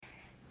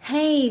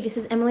Hey, this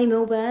is Emily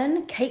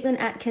Milburn, Caitlin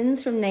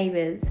Atkins from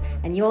Neighbours,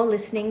 and you're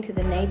listening to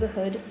the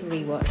Neighbourhood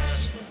Rewatch.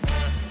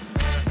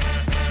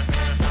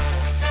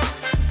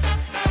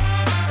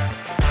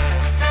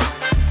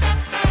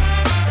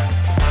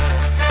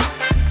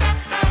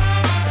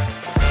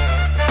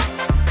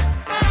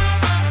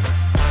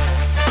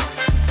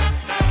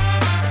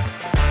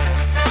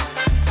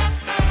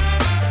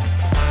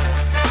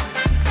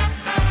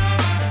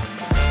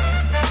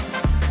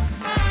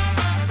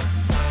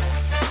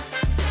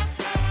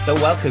 So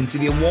welcome to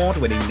the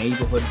award-winning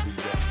Neighbourhood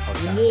Rewatch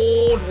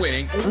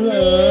podcast.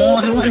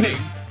 Award-winning.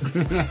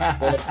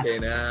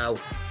 Fucking hell.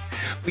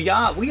 We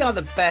are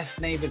the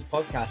best Neighbours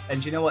podcast,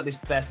 and do you know what this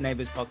best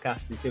Neighbours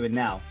podcast is doing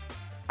now?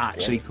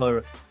 Actually,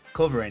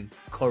 covering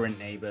current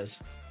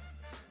Neighbours.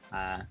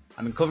 I've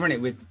been covering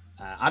it with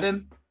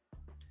Adam.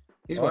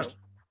 He's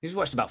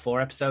watched about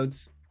 4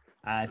 episodes.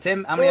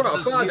 Tim, how many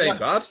episodes? 4 out of 5 ain't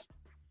bad.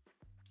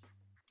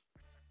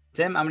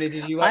 Tim, how many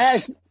did you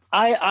watch?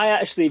 I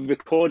actually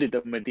recorded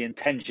them with the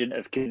intention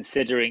of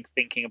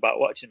thinking about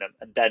watching them,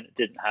 and then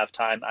didn't have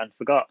time and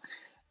forgot.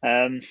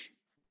 That's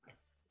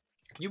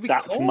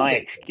my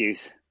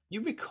excuse.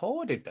 You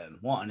recorded them?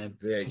 What, on a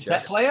VHS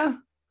cassette player?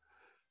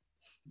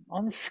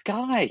 On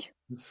Sky.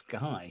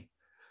 Sky.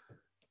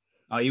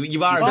 Oh,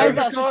 you are. Why is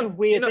that such a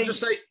weird you not thing? just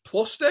say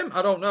plus them?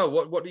 I don't know.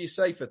 What do you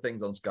say for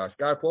things on Sky?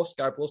 Sky Plus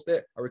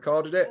it. I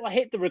recorded it. Well, I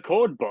hit the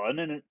record button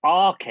and an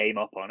R came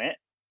up on it.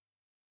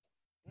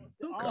 What's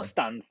the Okay. R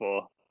stand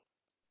for?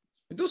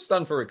 It does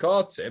stand for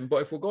record, Tim,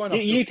 but if we're going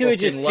off You just two are fucking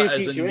just too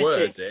letters and futuristic.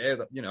 words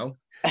here, you know.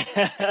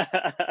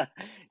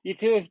 You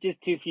two are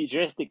just too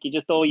futuristic. You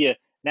just all your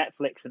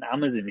Netflix and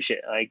Amazon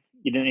shit. Like,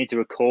 you don't need to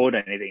record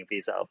anything for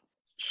yourself.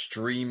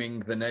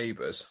 Streaming the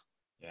Neighbours.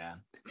 Yeah.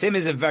 Tim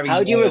is a very.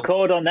 How do you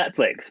record on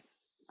Netflix?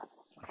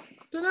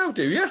 Don't know,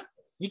 do you?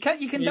 You can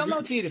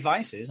download to your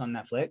devices on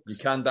Netflix. You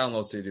can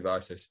download 2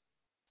 devices.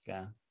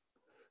 Yeah.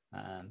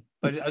 But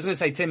I was going to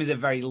say Tim is a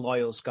very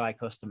loyal Sky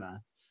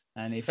customer,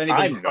 and if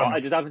anybody, I'm not.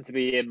 I just happen to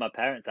be in my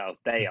parents' house.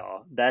 They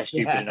are. They're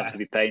stupid enough to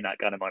be paying that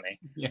kind of money.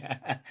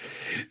 yeah.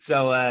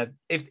 So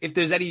if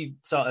there's any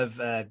sort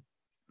of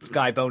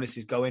Sky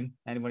bonuses going,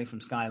 anybody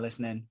from Sky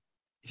listening,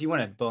 if you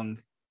want to bung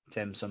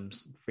Tim some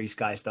free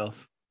Sky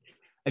stuff,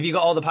 have you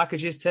got all the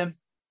packages, Tim?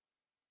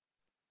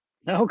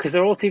 No, because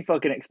they're all too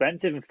fucking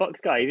expensive. And fuck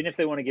Sky, even if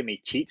they want to give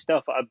me cheap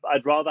stuff,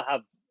 I'd rather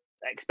have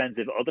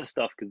expensive other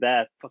stuff because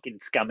they're fucking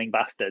scamming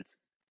bastards.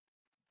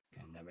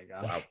 Okay, there we go.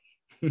 Wow.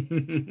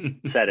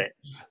 Said it.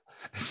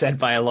 Said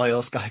by a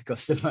loyal Sky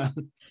customer.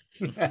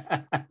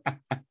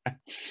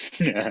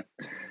 Yeah.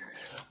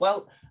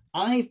 Well,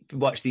 I've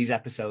watched these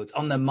episodes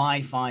on the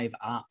My5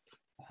 app.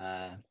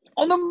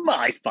 On the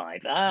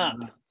My5 app.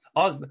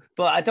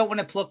 But I don't want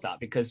to plug that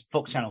because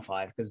fuck Channel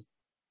 5, because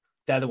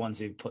they're the ones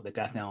who put the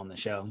death knell on the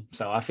show.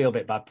 So I feel a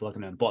bit bad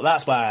plugging them. But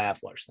that's why I have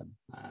watched them.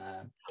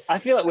 I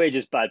feel like we're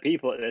just bad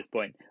people at this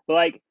point. We're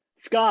like,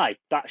 Sky,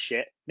 that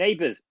shit.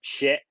 Neighbours,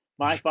 shit.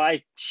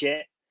 My5,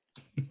 shit.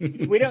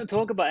 We don't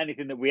talk about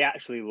anything that we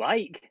actually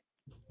like.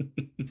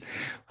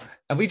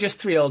 Are we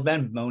just 3 old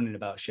men moaning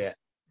about shit?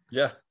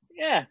 Yeah.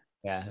 Yeah.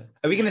 Yeah.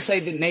 Are we going to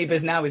say that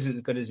Neighbours now isn't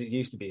as good as it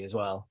used to be as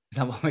well? Is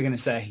that what we're going to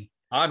say?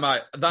 I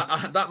might.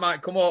 That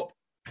might come up.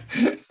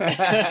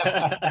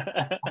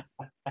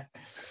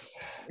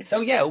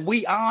 So, yeah,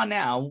 we are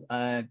now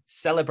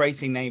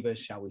celebrating Neighbours,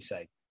 shall we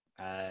say.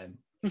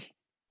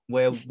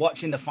 We're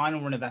watching the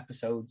final run of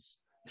episodes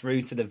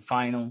through to the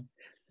final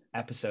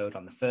episode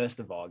on the 1st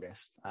of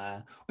August,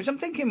 which I'm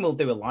thinking we'll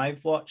do a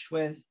live watch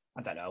with.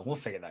 I don't know. We'll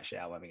figure that shit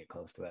out when we get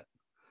close to it.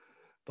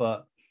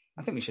 But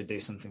I think we should do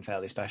something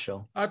fairly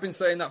special. I've been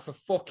saying that for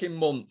fucking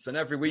months, and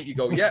every week you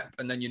go, yep,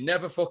 and then you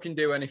never fucking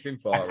do anything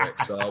for it.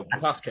 So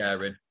pass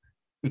caring.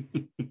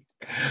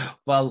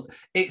 Well,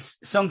 it's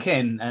sunk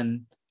in,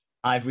 and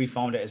I've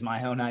reformed it as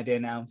my own idea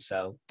now.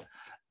 So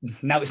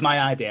now it's my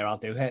idea. I'll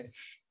do it.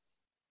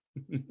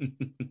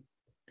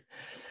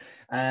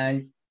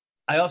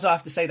 I also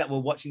have to say that we're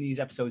watching these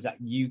episodes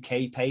at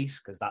UK pace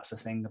because that's a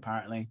thing,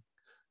 apparently.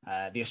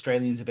 The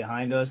Australians are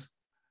behind us.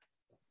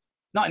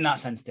 Not in that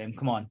sense, Tim.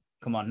 Come on.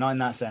 Not in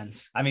that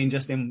sense. I mean,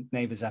 just in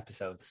Neighbours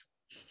episodes.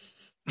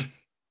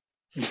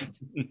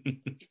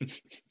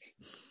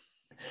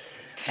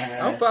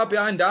 How far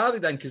behind are they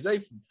then? Because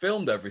they've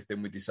filmed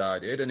everything we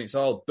decided and it's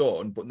all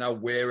done, but now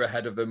we're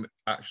ahead of them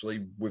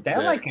actually with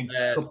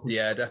the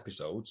aired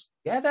episodes.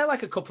 Yeah, they're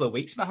like a couple of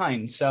weeks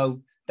behind.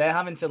 So they're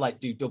having to like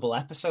do double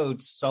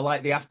episodes. So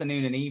like the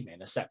afternoon and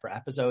evening are separate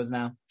episodes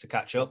now to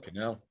catch up.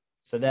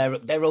 So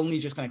they're only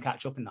just going to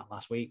catch up in that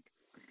last week.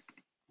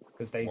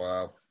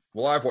 Wow.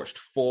 Well, I've watched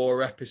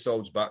 4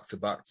 episodes back to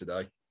back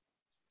today.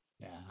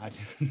 Yeah,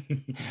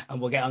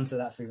 and we'll get onto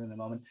that for you in a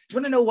moment. Do you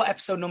want to know what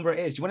episode number it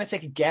is? Do you want to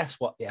take a guess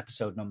what the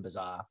episode numbers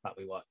are that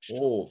we watched?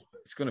 Oh,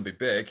 it's going to be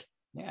big.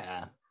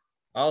 Yeah.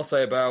 I'll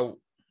say about,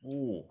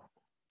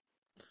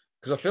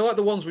 because I feel like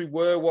the ones we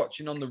were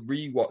watching on the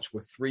rewatch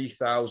were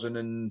 3,000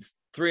 and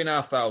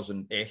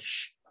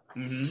 3,500-ish.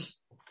 Mm-hmm.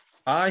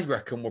 I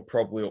reckon we're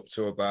probably up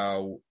to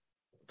about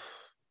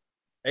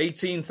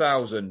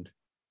 18,000.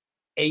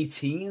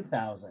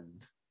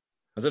 18,000.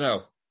 I don't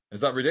know.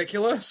 Is that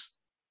ridiculous?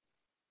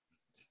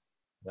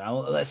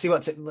 Well, let's see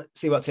what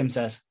Tim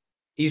says.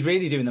 He's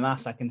really doing the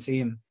maths. I can see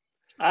him.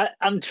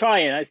 I'm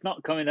trying. It's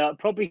not coming up.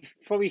 Probably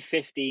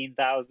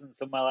 15,000,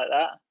 somewhere like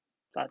that.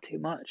 Is that too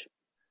much?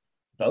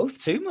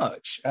 Both too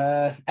much.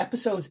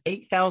 Episodes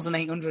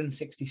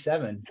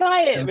 8,867. Is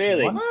that it,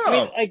 really?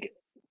 Wow. I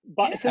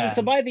mean,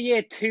 so by the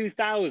year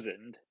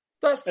 2000,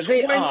 that's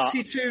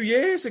 22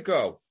 years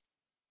ago.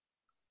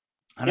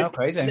 I know,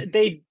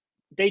 crazy.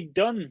 They'd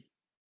done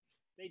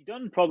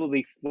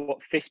probably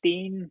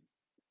 15,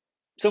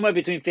 somewhere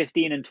between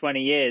 15 and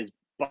 20 years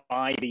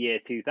by the year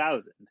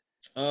 2000.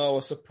 Oh, I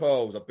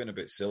suppose I've been a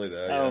bit silly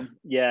there.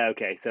 Yeah.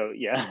 Okay. So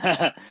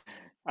yeah,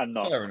 I'm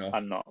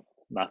not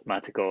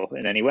mathematical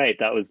in any way.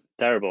 That was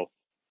terrible.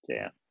 So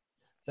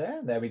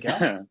yeah, there we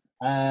go.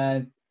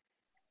 I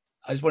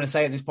just want to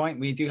say at this point,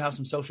 we do have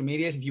some social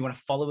medias. If you want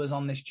to follow us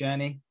on this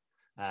journey,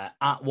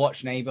 at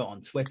Watch Neighbor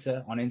on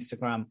Twitter, on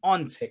Instagram,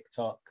 on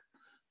TikTok.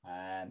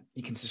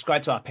 You can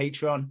subscribe to our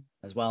Patreon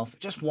as well for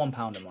just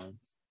 £1 a month.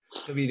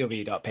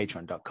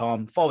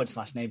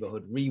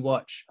 www.patreon.com/neighborhood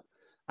rewatch.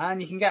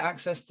 And you can get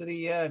access to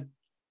the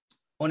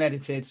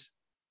unedited,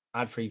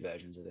 ad-free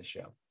versions of this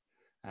show.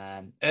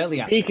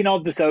 Speaking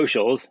of the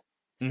socials,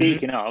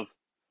 I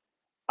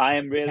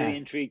am really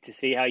intrigued to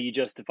see how you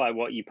justify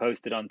what you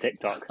posted on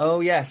TikTok. Oh,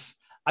 yes.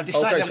 I've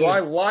decided. Okay, so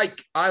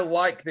I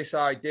like this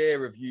idea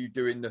of you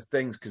doing the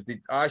things, because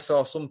I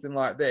saw something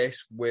like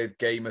this with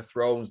Game of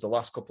Thrones, the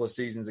last couple of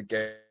seasons of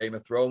Game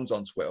of Thrones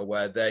on Twitter,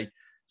 where they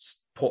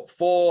put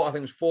four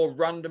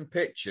random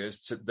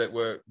pictures that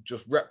were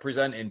just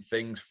representing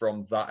things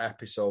from that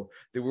episode.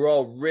 They were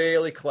all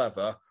really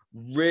clever,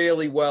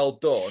 really well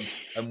done,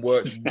 and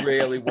worked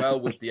really well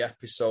with the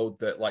episode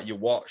that you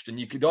watched. And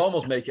you could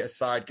almost make it a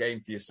side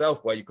game for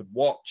yourself where you could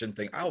watch and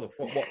think, "Oh, the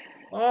fuck, what?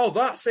 Oh,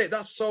 that's it.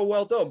 That's so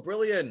well done,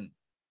 brilliant."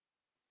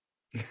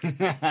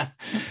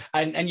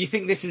 and you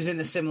think this is in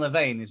a similar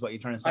vein, is what you're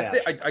trying to say?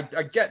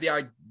 I get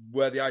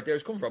where the idea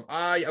has come from.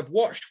 I have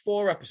watched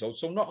 4 episodes,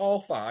 so not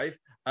all 5.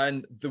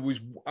 And there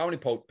was, how many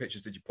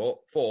pictures did you put?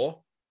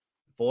 4?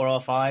 4 or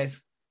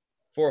 5?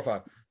 4 or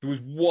 5. There was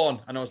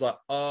one, and I was like,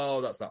 "Oh,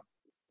 that's that."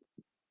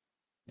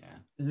 Yeah.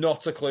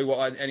 Not a clue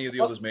what any of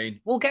the others mean.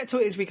 We'll get to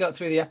it as we go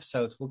through the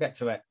episodes. We'll get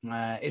to it.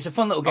 It's a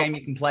fun little game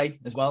you can play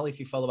as well if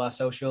you follow our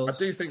socials. I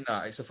do think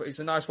that it's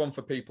a nice one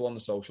for people on the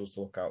socials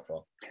to look out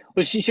for.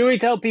 Well, should we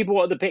tell people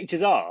what the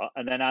pictures are,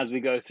 and then as we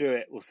go through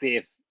it, we'll see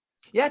if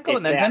they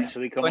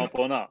actually come up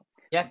or not.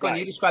 Yeah, go on.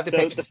 You describe the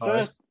pictures for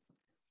us.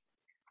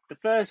 The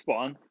first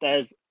one,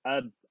 there's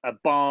a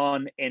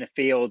barn in a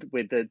field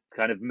with the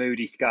kind of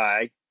moody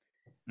sky.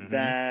 Mm-hmm.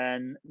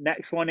 Then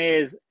next one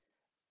is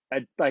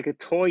a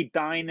toy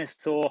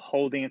dinosaur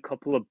holding a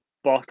couple of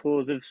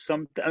bottles of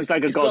something. It's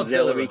like a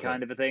Godzilla-y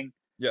kind of a thing.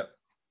 Yeah.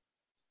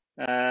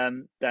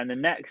 Then the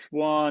next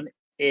one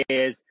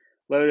is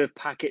a load of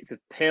packets of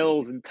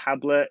pills and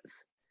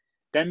tablets.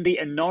 Then the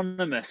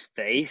anonymous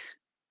face.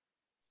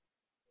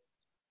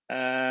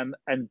 And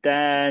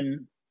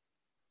then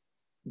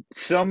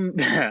some...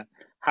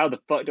 How the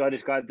fuck do I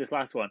describe this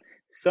last one?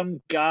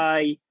 Some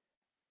guy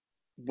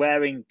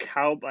wearing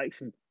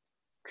some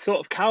sort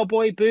of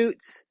cowboy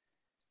boots.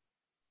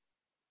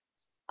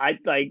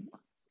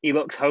 He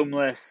looks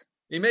homeless.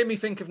 He made me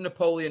think of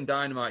Napoleon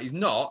Dynamite. He's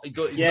not. He's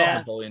not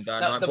Napoleon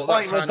Dynamite, but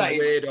that kind of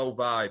weirdo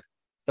vibe.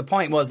 The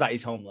point was that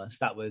he's homeless.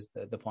 That was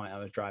the point I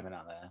was driving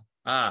at there.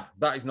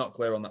 That is not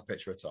clear on that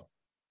picture at all.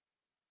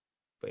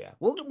 But yeah,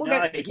 we'll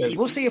get to it.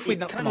 We'll see if we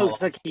know. Kind of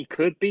looks like he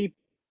could be.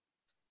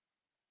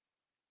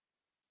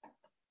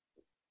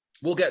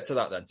 We'll get to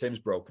that then. Tim's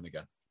broken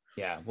again.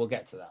 Yeah, we'll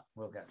get to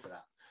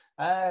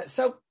that.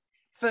 So,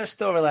 first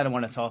storyline I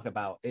want to talk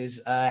about is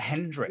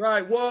Hendrik.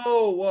 Right.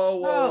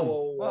 Whoa.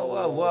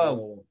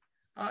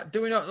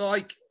 Do we not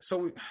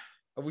so?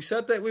 Have we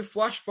said that we've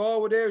flashed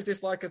forward here? Is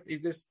this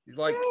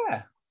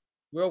Yeah.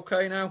 We're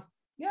okay now?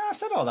 Yeah, I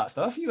said all that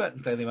stuff. You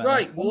weren't clearly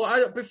right.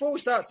 Well, before we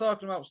start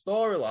talking about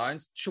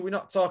storylines, should we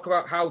not talk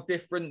about how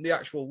different the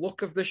actual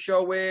look of the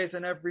show is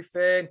and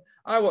everything?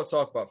 I want to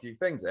talk about a few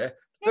things here.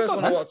 The first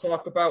one I want to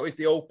talk about is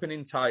the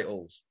opening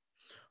titles.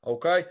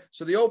 Okay,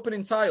 so the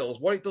opening titles,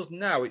 what it does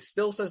now, it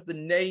still says the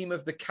name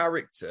of the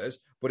characters,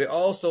 but it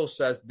also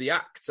says the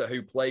actor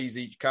who plays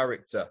each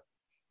character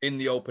in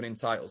the opening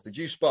titles. Did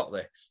you spot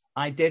this?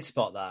 I did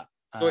spot that.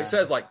 So it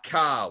says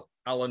Carl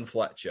Alan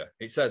Fletcher.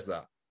 It says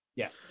that.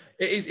 Yeah.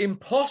 It is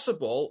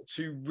impossible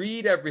to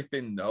read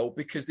everything, though,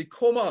 because they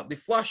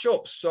flash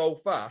up so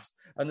fast,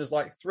 and there's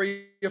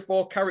 3 or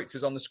 4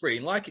 characters on the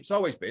screen, like it's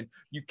always been.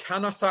 You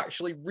cannot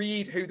actually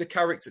read who the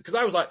character... Because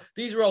I was like,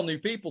 these are all new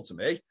people to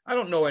me. I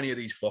don't know any of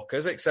these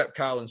fuckers except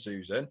Carl and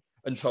Susan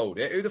and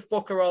Toadie. Who the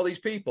fuck are all these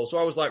people? So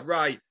I was like,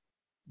 right.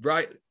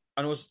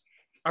 And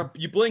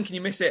you blink and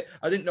you miss it.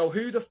 I didn't know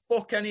who the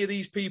fuck any of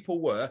these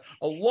people were.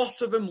 A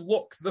lot of them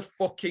look the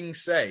fucking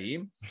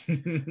same.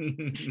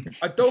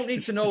 I don't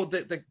need to know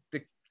the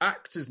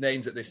actors'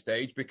 names at this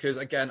stage because,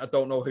 again, I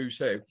don't know who's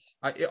who.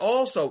 It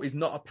also is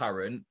not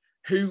apparent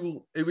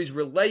who is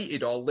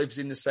related or lives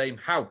in the same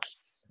house.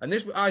 And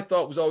this I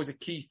thought was always a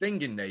key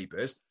thing in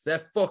Neighbours.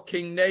 They're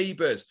fucking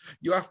neighbours.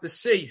 You have to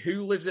see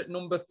who lives at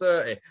number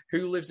 30,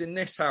 who lives in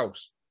this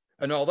house,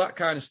 and all that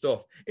kind of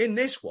stuff. In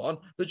this one,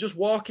 they're just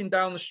walking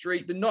down the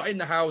street. They're not in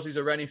the houses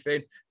or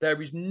anything.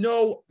 There is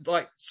no,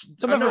 like...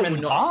 Some of them are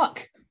in the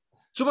park.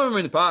 Some of them are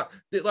in the park.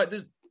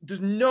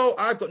 There's no...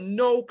 I've got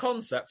no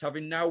concept,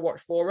 having now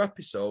watched 4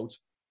 episodes,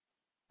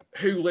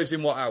 who lives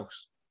in what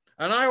house.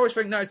 And I always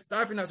think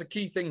that's a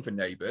key thing for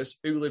Neighbours,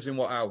 who lives in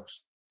what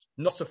house.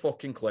 Not a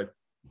fucking clue.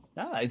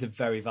 That is a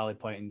very valid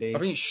point indeed. I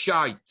think it's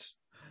shite.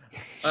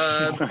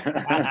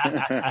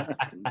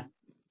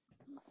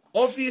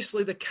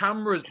 Obviously, the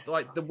cameras,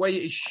 like the way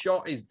it is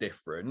shot, is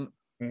different.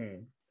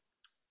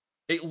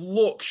 It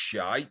looks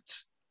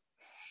shite.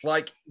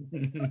 Like,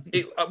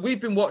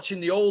 we've been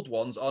watching the old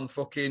ones on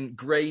fucking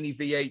grainy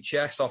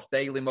VHS off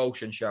Daily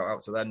Motion. Shout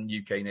out to them,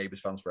 UK Neighbours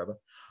fans forever.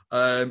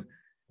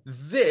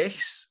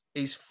 This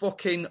is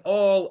fucking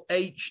all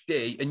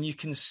HD, and you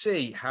can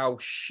see how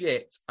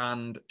shit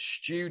and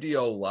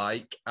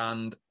studio-like,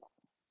 and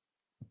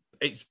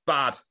it's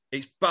bad.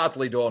 It's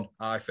badly done,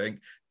 I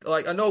think.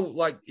 Like, I know,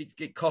 like,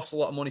 it costs a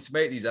lot of money to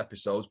make these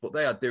episodes, but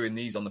they are doing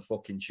these on the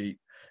fucking cheap.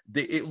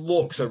 It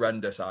looks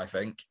horrendous, I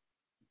think.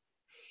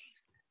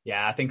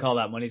 Yeah, I think all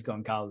that money's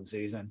gone Carl and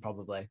Susan,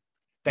 probably.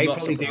 They Not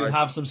probably surprised. do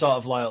have some sort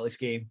of loyalty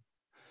scheme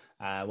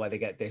where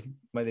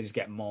they just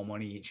get more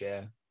money each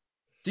year.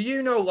 Do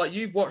you know, like,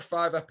 you've watched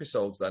 5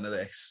 episodes then of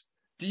this?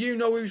 Do you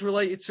know who's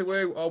related to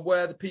who or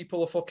where the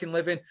people are fucking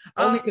living?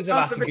 Only because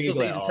I've half had of to it Google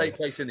doesn't it even all. take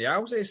place in the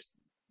houses.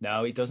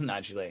 No, it doesn't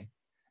actually.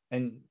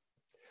 And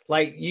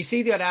like you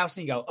see the odd house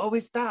and you go, "Oh,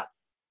 is that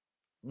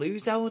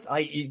Lou's house?"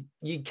 Like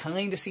you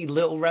kind of see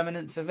little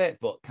remnants of it,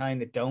 but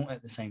kind of don't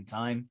at the same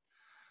time.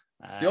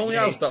 The only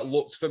house that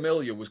looked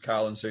familiar was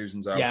Carl and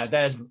Susan's house. Yeah,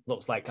 theirs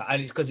looks like,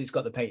 and it's because it's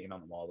got the painting on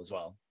the wall as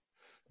well,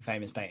 the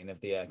famous painting of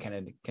the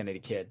Kennedy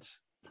kids.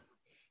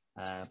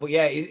 But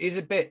yeah, it's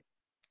a bit.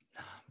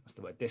 What's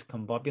the word?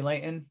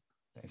 Discombobulating.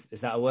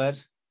 Is that a word?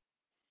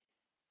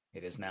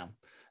 It is now.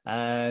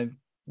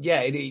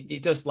 Yeah,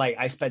 it does. Like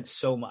I spent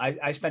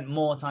I spent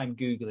more time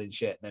Googling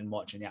shit than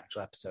watching the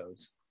actual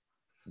episodes.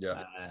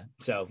 Yeah.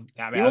 So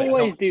I mean, You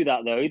always do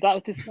that though.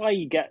 That's why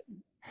you get.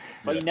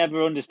 But you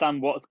never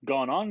understand what's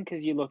gone on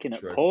because you're looking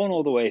at porn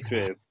all the way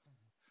through.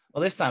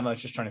 Well, this time I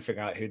was just trying to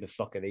figure out who the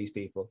fuck are these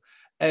people,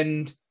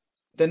 and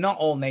they're not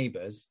all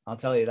neighbours. I'll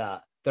tell you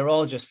that. They're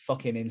all just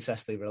fucking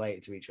incestly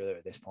related to each other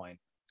at this point.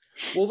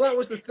 Well, that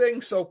was the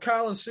thing. So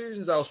Carl and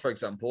Susan's house, for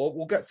example,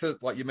 we'll get to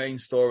like your main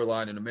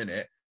storyline in a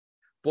minute.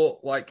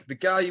 But like the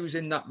guy who was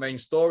in that main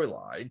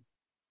storyline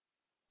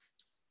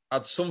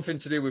had something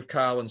to do with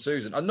Carl and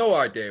Susan. I had no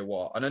idea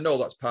what, and I know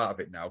that's part of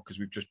it now because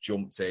we've just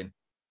jumped in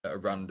at a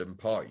random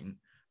point.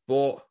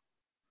 But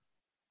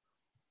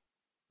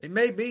it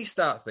made me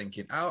start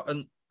thinking, how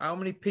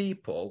many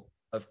people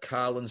have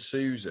Carl and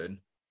Susan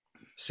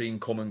seen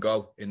come and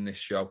go in this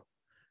show?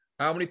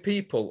 How many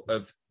people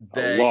have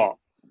they... A lot.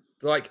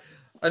 Like,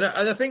 and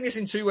I think this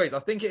in 2 ways. I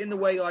think it in the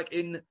way, like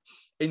in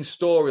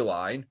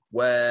storyline,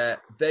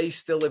 where they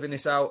still live in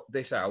this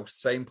house,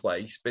 same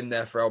place, been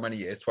there for how many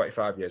years,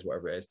 25 years,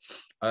 whatever it is.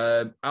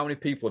 How many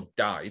people have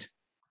died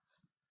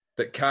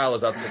that Carl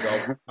has had to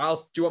go,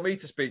 do you want me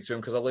to speak to him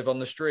because I live on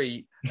the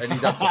street and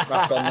he's had to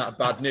pass on that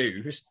bad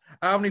news?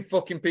 How many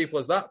fucking people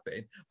has that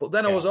been? But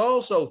then I was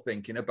also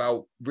thinking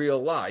about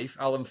real life,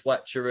 Alan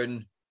Fletcher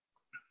and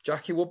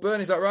Jackie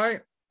Woodburn, is that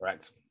right?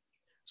 Correct.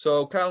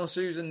 So Carl and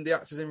Susan, the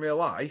actors in real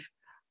life,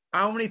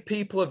 how many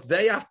people have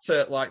they had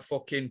to like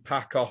fucking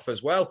pack off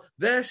as well?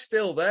 They're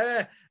still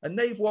there, and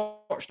they've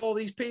watched all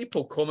these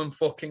people come and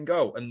fucking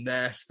go, and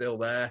they're still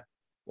there.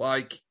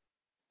 Like,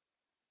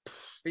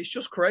 it's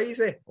just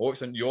crazy. Or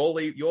it's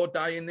you're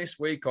dying this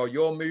week, or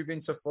you're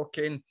moving to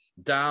fucking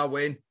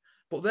Darwin,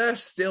 but they're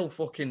still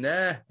fucking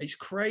there. It's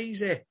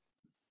crazy.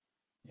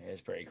 Yeah,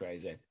 it's pretty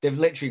crazy. They've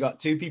literally got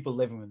 2 people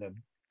living with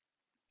them.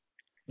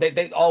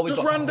 They always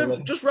just got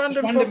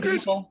random fuckers.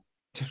 People.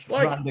 Just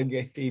like, random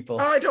people.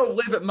 I don't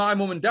live at my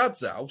mum and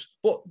dad's house,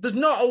 but there's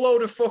not a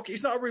load of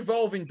it's not a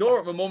revolving door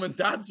at my mum and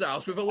dad's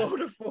house with a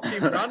load of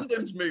fucking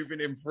randoms moving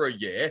in for a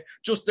year,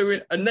 just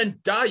doing, and then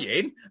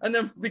dying, and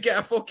then they get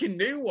a fucking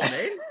new one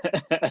in.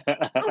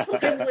 How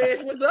fucking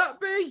weird would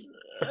that be?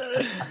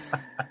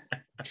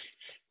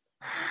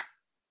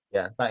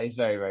 Yeah, that is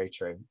very, very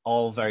true.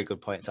 All very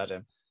good points,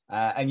 Adam.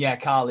 And yeah,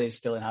 Carl is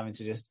still in having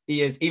to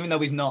he is, even though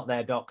he's not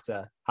their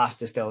doctor, has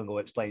to still go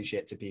explain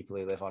shit to people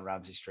who live on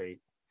Ramsey Street.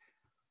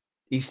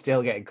 He's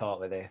still getting caught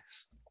with this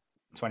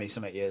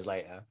 20-something years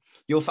later.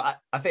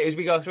 I think as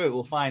we go through it,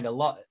 we'll find a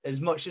lot,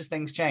 as much as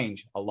things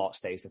change, a lot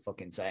stays the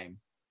fucking same.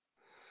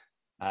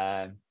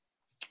 And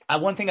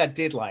one thing I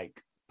did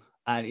like,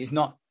 and it's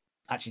not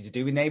actually to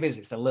do with Neighbours,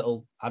 it's the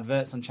little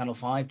adverts on Channel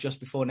 5 just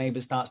before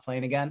Neighbours starts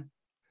playing again.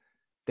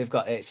 They've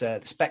got, it's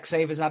the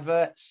Specsavers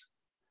adverts.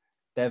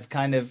 They've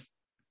kind of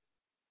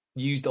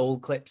used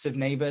old clips of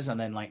Neighbours and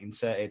then like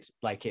inserted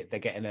like they're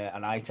getting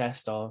an eye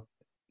test or,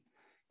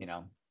 you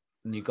know,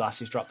 new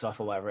glasses dropped off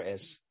or whatever it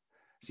is.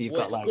 So you've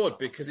got like good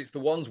because it's the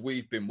ones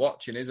we've been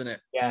watching, isn't it?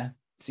 Yeah.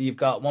 So you've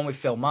got one with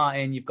Phil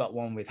Martin, you've got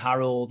one with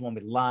Harold, one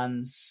with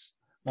Lance.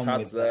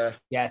 Tad's there.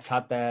 Yeah,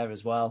 Tad there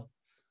as well.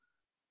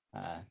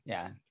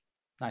 Yeah,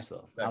 nice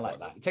little. I like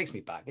that. It takes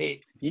me back.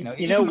 You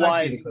know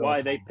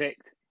why they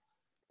picked.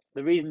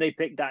 The reason they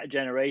picked that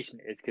generation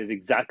is because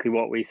exactly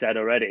what we said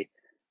already,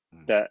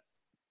 that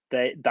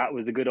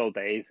was the good old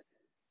days.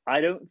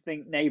 I don't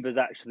think Neighbours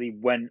actually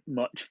went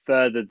much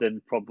further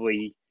than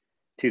probably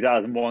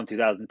 2001,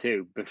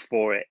 2002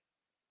 before it.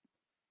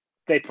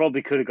 They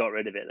probably could have got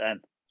rid of it then.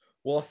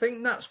 Well, I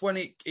think that's when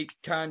it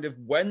kind of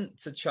went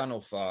to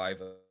Channel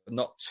 5,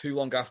 not too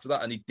long after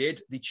that. And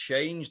they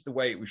changed the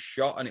way it was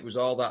shot, and it was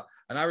all that.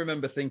 And I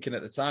remember thinking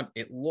at the time,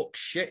 it looks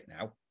shit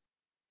now.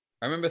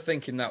 I remember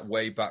thinking that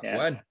way back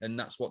when, and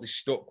that's what they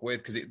stuck with,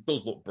 because it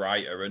does look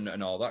brighter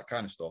and all that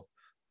kind of stuff.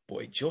 But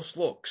it just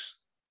looks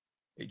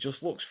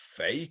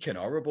fake and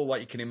horrible.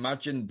 Like, you can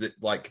imagine that,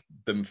 like,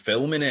 them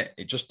filming it.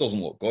 It just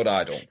doesn't look good,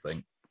 I don't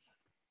think.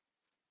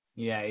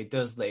 Yeah, it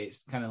does.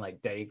 It's kind of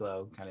like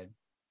Dayglow, kind of.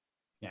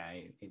 Yeah,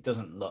 it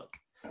doesn't look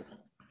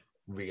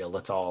real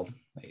at all.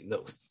 It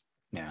looks,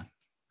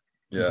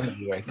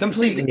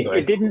 completely.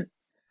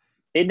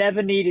 It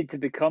never needed to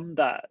become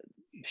that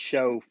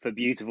show for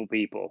beautiful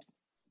people.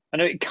 I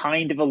know it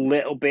kind of a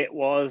little bit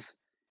was,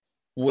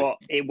 but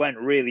it went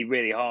really,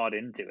 really hard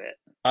into it.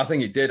 I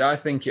think it did. I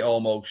think it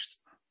almost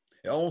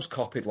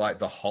copied like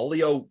the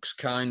Hollyoaks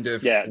kind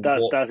of. Yeah,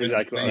 that's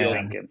exactly what I was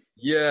thinking.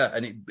 Yeah,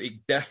 and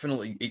it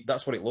definitely,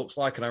 that's what it looks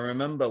like. And I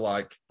remember,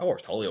 like, I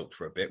watched Hollyoaks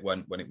for a bit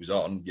when it was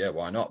on. Yeah,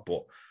 why not?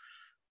 But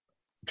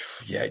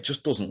yeah, it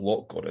just doesn't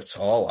look good at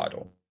all, I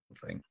don't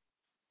think.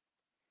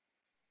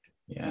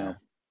 Yeah,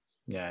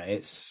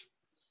 it's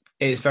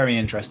very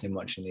interesting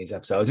watching these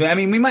episodes. I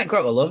mean, we might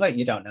grow to love it.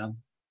 You don't know,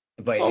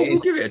 but we'll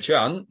give it a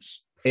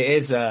chance. It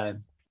is.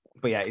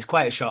 But yeah, it's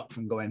quite a shock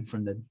from going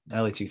from the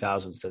early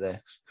 2000s to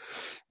this.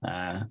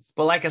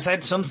 But like I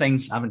said, some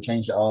things haven't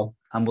changed at all,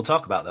 and we'll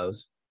talk about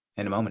those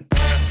in a moment.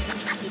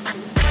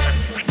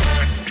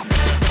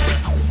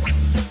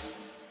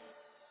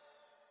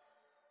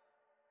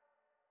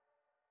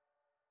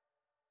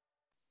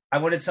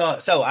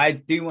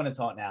 I do want to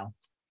talk now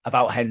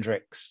about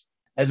Hendrix.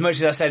 As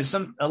much as I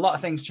said, a lot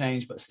of things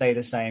changed, but stay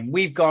the same.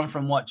 We've gone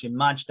from watching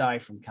Madge die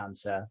from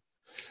cancer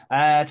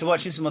to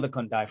watching some other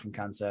cunt die from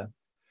cancer.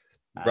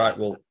 Right,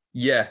 well,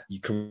 yeah,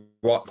 you're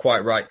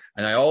quite right.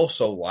 And I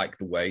also like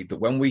the way that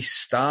when we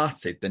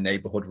started the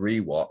Neighbourhood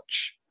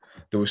rewatch,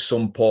 there was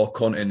some poor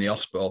cunt in the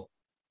hospital.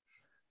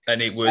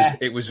 And it was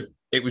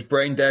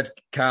brain dead,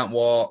 can't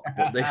walk,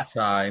 but this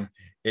time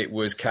it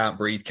was can't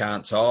breathe,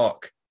 can't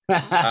talk.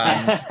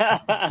 And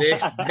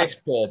this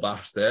poor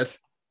bastard.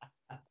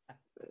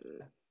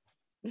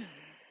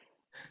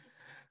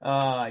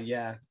 Oh,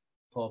 yeah.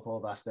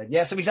 Poor bastard.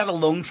 Yeah, so he's had a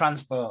lung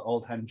transplant,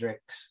 old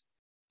Hendrix.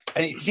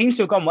 And it seems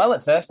to have gone well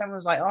at first. Everyone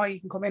was like, "Oh, you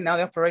can come in now."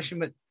 The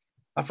operation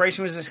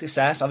was a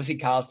success. Obviously,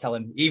 Carl's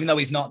telling, even though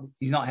he's not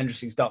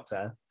Hendrix's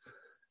doctor,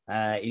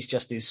 he's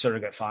just his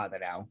surrogate father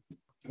now.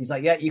 He's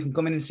like, "Yeah, you can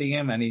come in and see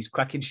him," and he's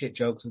cracking shit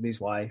jokes with his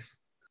wife.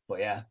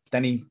 But yeah,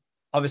 then he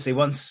obviously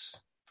once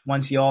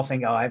you all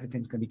think, "Oh,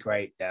 everything's gonna be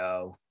great,"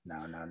 no,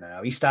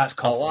 he starts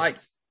coughing.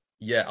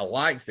 I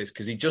liked this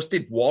because he just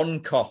did one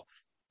cough,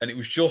 and it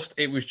was just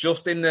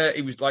in there.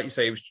 It was like you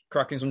say, he was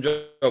cracking some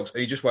jokes, and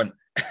he just went.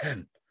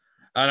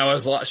 And I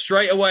was like,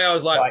 straight away, I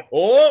was like,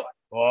 he's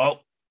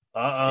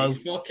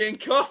fucking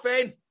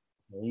coughing.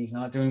 He's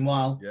not doing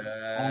well.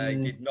 Yeah, he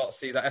did not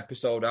see that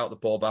episode out, the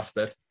poor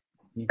bastard.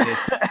 He did.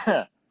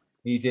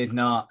 He did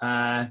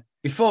not.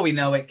 Before we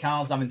know it,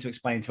 Carl's having to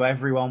explain to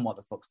everyone what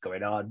the fuck's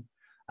going on.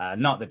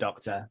 Not the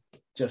doctor,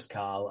 just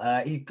Carl.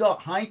 He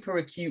got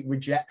hyperacute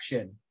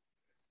rejection,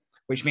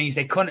 which means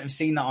they couldn't have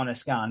seen that on a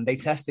scan. They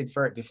tested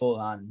for it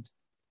beforehand.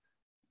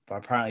 But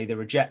apparently the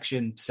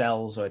rejection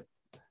cells were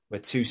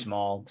too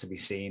small to be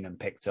seen and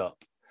picked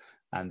up,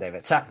 and they've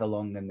attacked the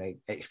lung and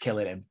it's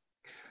killing him.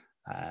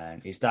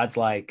 And his dad's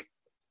like,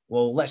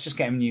 "Well, let's just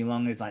get him a new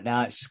lung." He's like,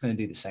 "No, it's just going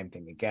to do the same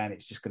thing again.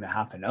 It's just going to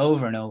happen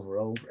over and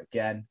over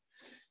again."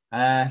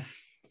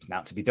 It's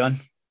now to be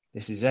done.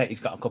 This is it. He's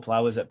got a couple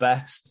hours at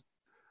best.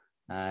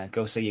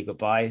 Go say your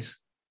goodbyes.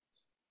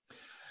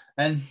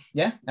 And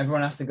yeah,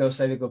 everyone has to go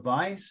say their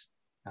goodbyes.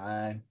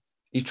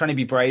 He's trying to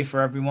be brave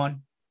for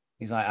everyone.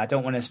 He's like, "I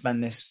don't want to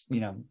spend this,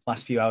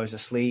 last few hours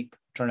asleep,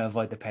 trying to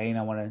avoid the pain.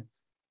 I want to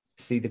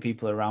see the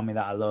people around me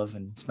that I love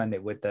and spend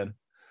it with them."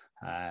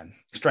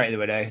 Straight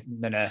away,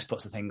 the nurse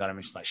puts the thing on him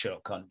and she's like, "Shut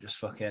up, cunt, just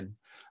fucking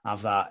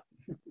have that."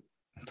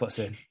 Puts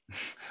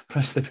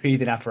the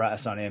breathing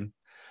apparatus on him.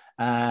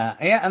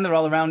 And they're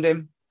all around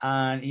him.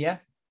 And yeah,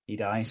 he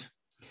dies.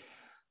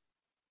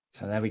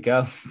 So there we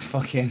go.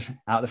 Fucking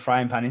out of the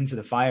frying pan into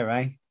the fire,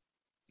 eh?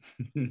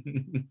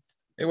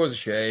 It was a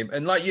shame,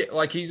 and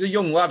like he's a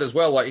young lad as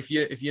well. Like if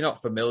you're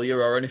not familiar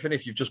or anything,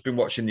 if you've just been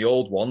watching the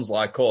old ones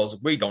like us,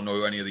 we don't know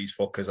who any of these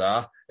fuckers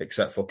are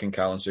except fucking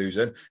Carl and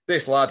Susan.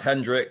 This lad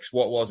Hendrix,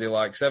 what was he,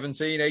 like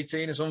 17,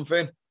 18 or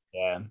something?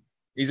 Yeah,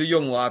 he's a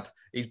young lad.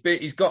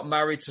 He's got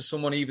married to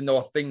someone, even though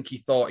I think he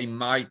thought he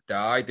might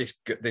die. This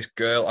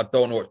girl, I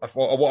don't know. I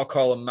want to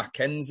call her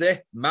Mackenzie.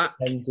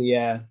 Mackenzie,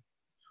 yeah.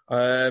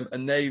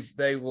 And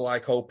they were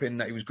like hoping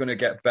that he was going to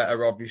get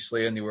better,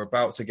 obviously, and they were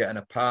about to get an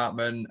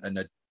apartment and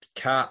a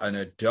cat and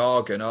a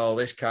dog and all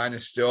this kind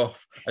of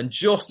stuff. And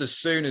just as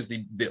soon as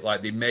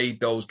they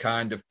made those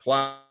kind of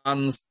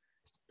plans,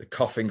 the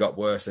coughing got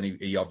worse and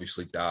he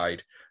obviously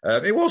died.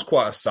 It was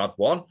quite a sad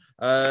one.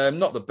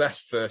 Not the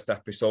best first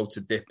episode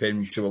to dip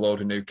into a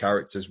load of new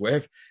characters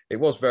with. It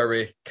was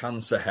very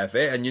cancer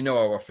heavy, and you know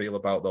how I feel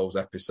about those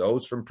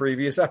episodes from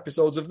previous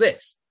episodes of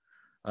this.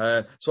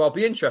 So I'll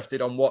be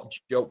interested on what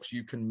jokes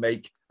you can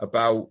make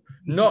about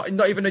not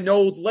even an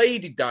old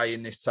lady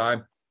dying this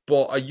time,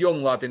 but a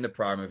young lad in the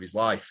prime of his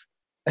life.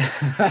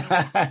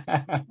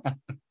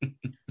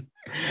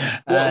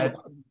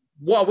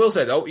 What I will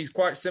say, though, he's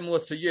quite similar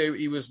to you.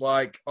 He was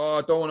like, oh,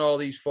 I don't want all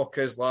these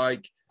fuckers,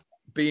 like,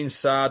 being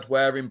sad,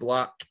 wearing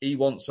black. He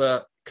wants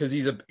because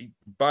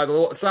by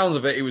the sounds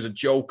of it, he was a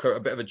joker, a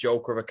bit of a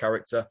joker of a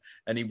character,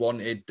 and he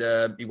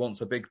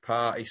wants a big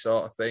party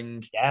sort of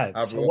thing. Yeah.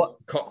 Have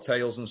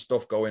cocktails and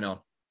stuff going on.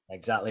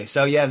 Exactly.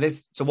 So,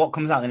 so what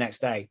comes out the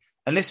next day?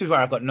 And this is where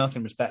I've got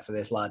nothing respect for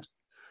this lad.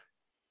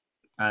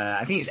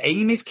 I think it's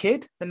Amy's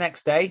kid the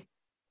next day,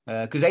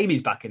 because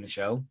Amy's back in the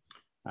show.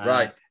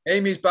 Right.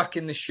 Amy's back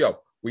in the show.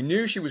 We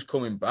knew she was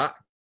coming back.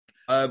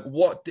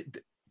 What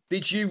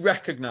did you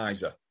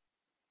recognise her?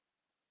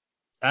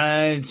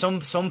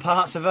 Some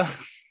parts of her.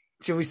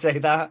 Should we say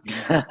that?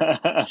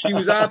 She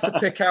was hard to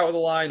pick out of the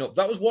lineup.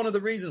 That was one of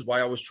the reasons why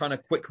I was trying to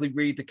quickly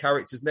read the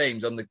characters'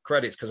 names on the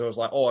credits, because I was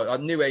like, oh, I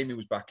knew Amy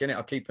was back in it.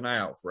 I'll keep an eye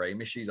out for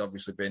Amy. She's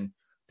obviously been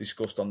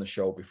discussed on the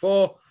show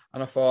before.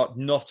 And I thought,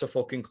 not a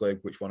fucking clue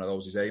which one of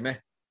those is Amy.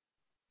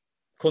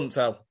 Couldn't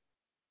tell.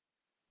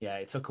 Yeah,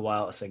 it took a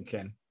while to sink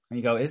in. And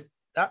you go, is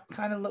that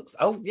kind of looks...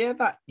 Oh, yeah,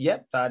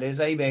 that is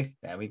Amy.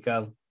 There we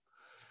go.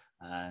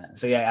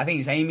 So, yeah, I think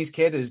it's Amy's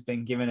kid has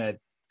been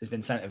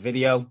sent a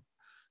video,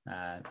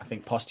 I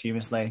think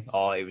posthumously,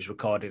 or it was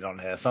recorded on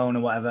her phone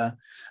or whatever.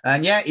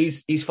 And, yeah,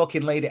 he's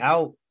fucking laid it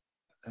out.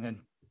 And then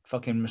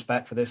fucking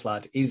respect for this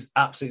lad. He's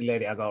absolutely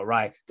laid it out. I go,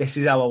 right, this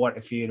is how I want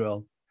a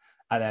funeral.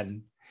 And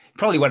then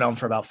probably went on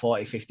for about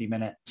 40, 50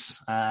 minutes.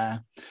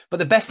 But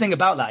the best thing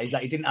about that is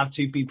that he didn't have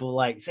two people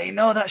like saying,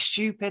 no, that's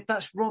stupid,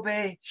 that's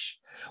rubbish.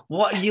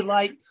 What are you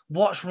like?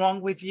 What's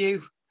wrong with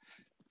you?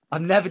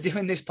 I'm never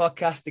doing this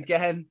podcast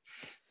again.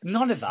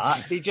 None of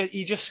that.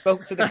 He just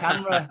spoke to the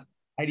camera.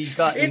 And he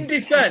got in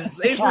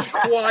defence, it was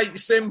quite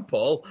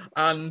simple,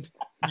 and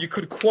you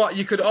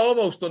could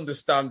almost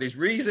understand his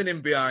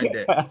reasoning behind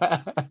it.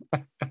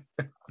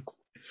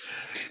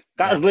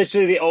 That's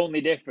literally the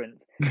only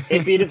difference.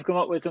 If he'd have come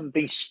up with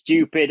something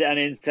stupid and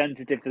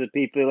insensitive for the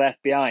people he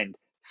left behind,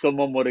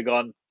 someone would have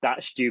gone,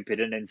 that's stupid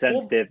and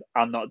insensitive.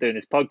 I'm not doing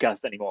this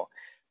podcast anymore.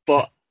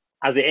 But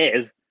as it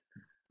is...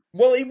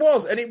 Well, he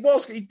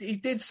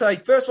did say,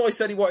 first of all, he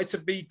said he wanted to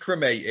be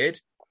cremated.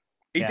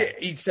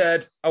 He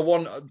said, I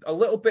want a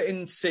little bit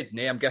in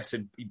Sydney. I'm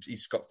guessing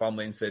he's got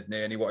family in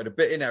Sydney, and he wanted a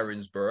bit in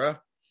Erinsborough,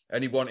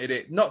 and he wanted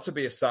it not to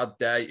be a sad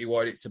day. He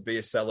wanted it to be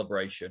a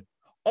celebration.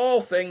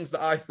 All things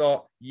that I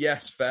thought,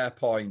 yes, fair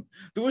point.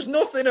 There was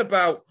nothing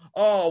about,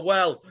 oh,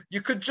 well,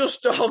 you could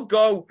just all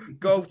go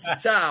to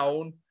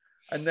town,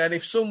 and then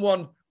if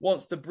someone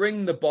wants to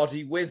bring the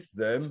body with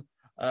them,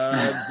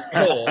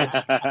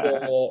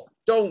 or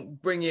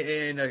don't bring it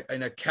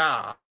in a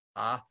car.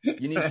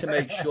 You need to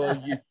make sure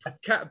you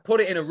put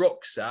it in a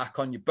rucksack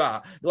on your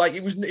back. Like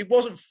it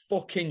wasn't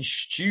fucking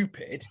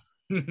stupid.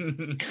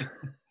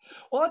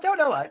 Well, I don't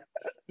know.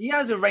 He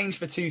has arranged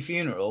for 2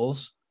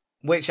 funerals,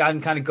 which I'm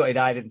kind of gutted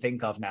I didn't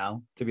think of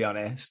now, to be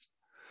honest.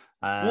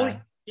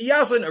 Well, he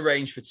hasn't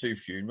arranged for 2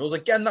 funerals.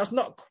 Again, that's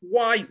not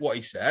quite what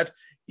he said.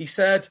 He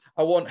said,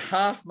 I want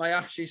half my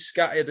ashes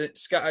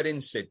scattered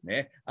in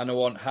Sydney, and I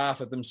want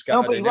half of them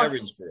scattered in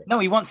Erinsborough. No,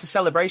 he wants a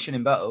celebration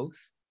in both.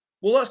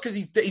 Well, that's because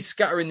he's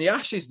scattering the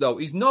ashes, though.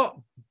 He's not,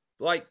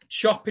 like,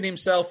 chopping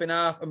himself in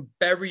half and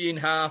burying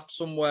half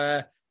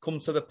somewhere, come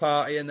to the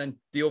party, and then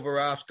the other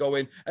half's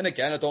going. And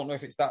again, I don't know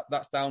if it's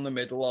that's down the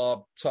middle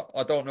or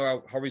I don't know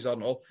how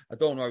horizontal. I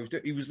don't know how he was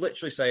doing. He was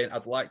literally saying,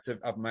 I'd like to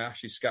have my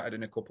ashes scattered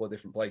in a couple of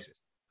different places.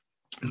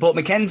 But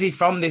Mackenzie,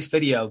 from this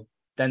video,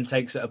 then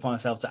takes it upon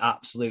herself to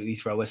absolutely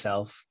throw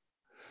herself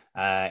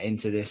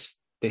into this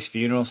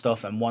funeral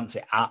stuff and wants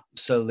it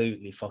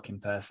absolutely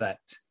fucking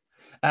perfect.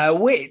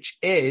 Which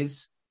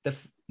is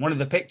one of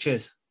the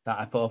pictures that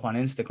I put up on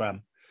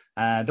Instagram.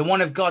 The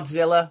one of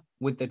Godzilla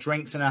with the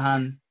drinks in her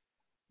hand,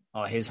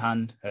 or his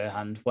hand, her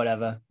hand,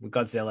 whatever. With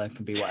Godzilla,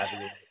 can be whatever you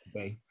want it to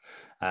be.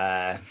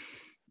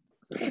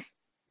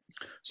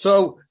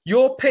 So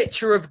your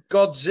picture of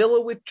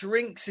Godzilla with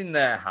drinks in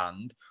their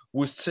hand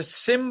was to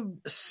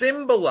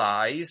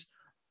symbolize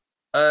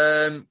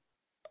a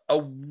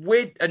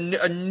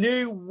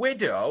new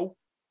widow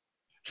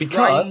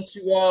trying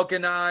to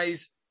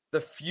organize the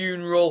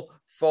funeral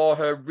for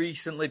her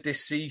recently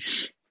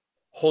deceased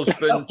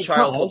husband,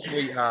 childhood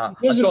sweetheart.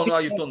 I don't know how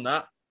you've done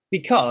that.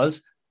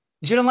 Because,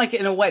 do you know, like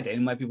in a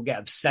wedding where people get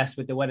obsessed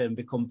with the wedding and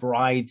become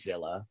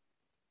bridezilla?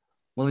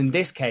 Well, in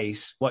this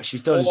case, what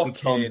she's done is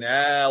become... Fucking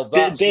hell,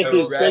 that's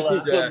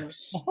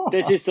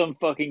this is some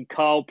fucking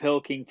Carl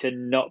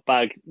Pilkington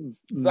nutbag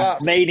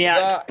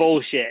maniac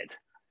bullshit.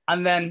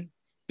 And then,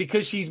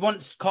 because she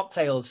wants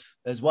cocktails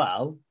as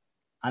well,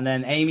 and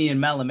then Amy and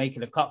Mel are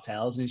making the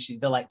cocktails, and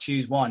they're like,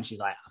 choose one. She's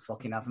like, I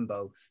fucking have them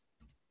both.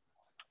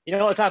 You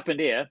know what's happened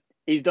here?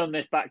 He's done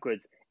this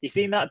backwards. He's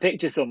seen that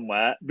picture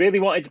somewhere, really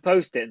wanted to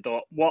post it, and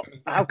thought, "What?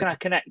 How can I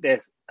connect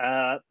this?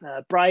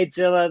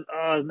 Bridezilla?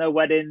 Oh, there's no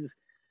weddings.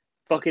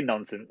 Fucking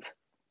nonsense."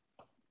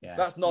 Yeah,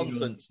 that's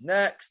nonsense.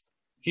 Next,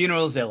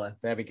 Funeralzilla.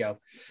 There we go.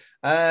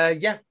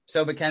 Yeah.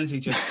 So Mackenzie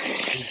just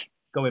is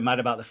going mad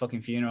about the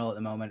fucking funeral at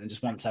the moment and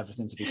just wants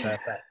everything to be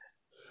perfect.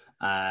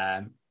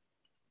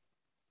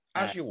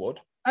 As you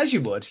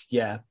would,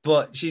 yeah.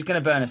 But she's going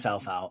to burn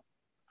herself out,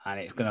 and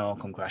it's going to all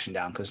come crashing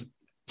down because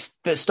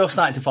the stuff's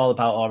starting to fall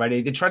apart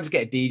already. They tried to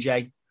get a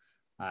DJ,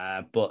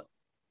 but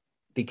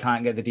they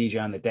can't get the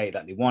DJ on the date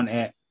that they want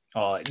it.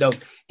 Or no,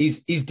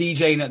 he's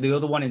DJing at the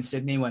other one in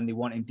Sydney when they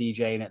want him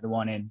DJing at the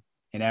one in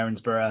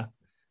Erinsborough.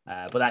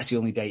 But that's the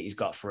only date he's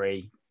got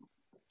free.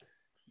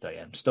 So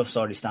yeah, stuff's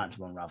already starting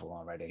to unravel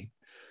already.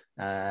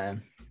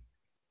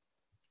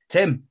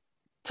 Tim,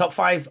 top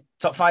five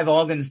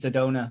organs to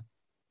donor.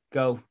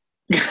 Go.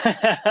 Do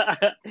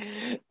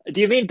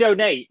you mean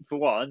donate for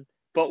one?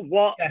 But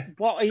what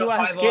are you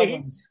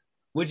asking?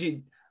 Would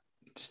you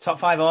just top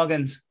 5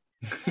 organs?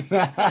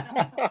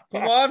 Come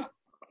on.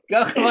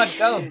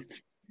 Go.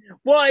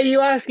 What are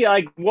you asking?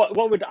 Like,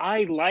 what would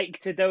I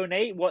like to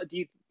donate? What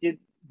do the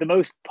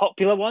most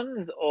popular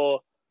ones or?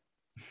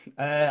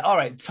 All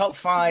right, top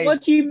 5.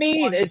 What do you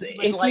mean? If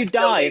you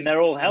die and they're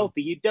all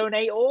healthy, you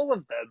donate all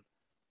of them.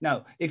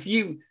 No, if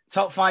you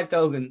top 5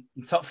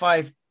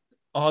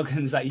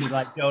 organs that you'd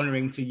like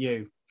donoring to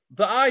you.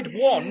 That I'd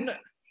want.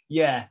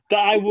 Yeah. That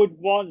I would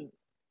want.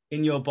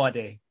 In your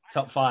body.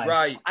 Top 5.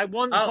 Right. I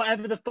want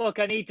whatever the fuck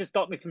I need to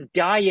stop me from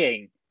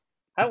dying.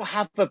 I don't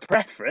have a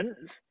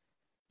preference.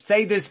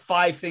 Say there's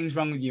 5 things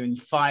wrong with you and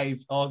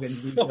 5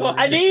 organs.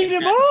 I need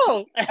them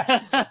all.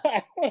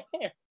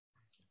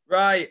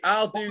 Right,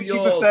 I'll do yours. What would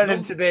you prefer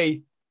them to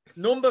be?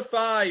 Number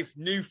 5,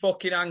 new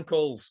fucking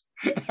ankles.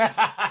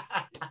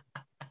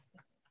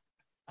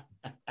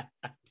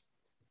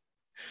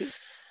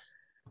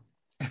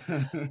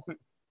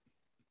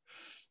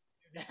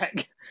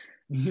 Neck.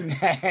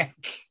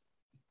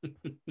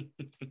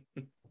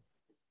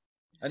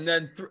 And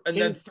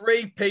then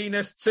 3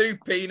 penis, 2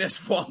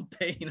 penis, 1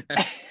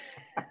 penis.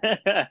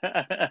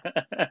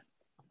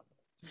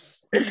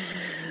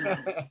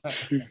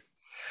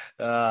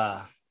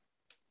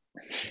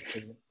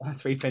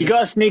 Three you got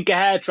to sneak a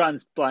hair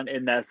transplant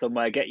in there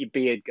somewhere. Get your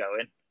beard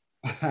going.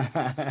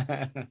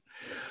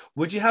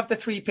 Would you have the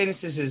 3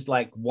 penises as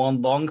like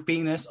 1 long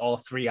penis or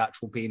 3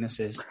 actual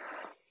penises?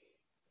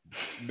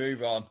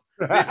 Move on.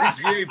 This is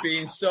you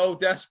being so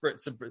desperate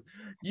to,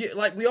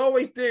 like we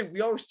always do.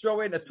 We always throw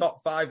in a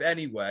top 5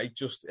 anyway,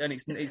 and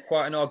it's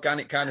quite an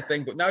organic kind of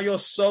thing. But now you're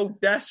so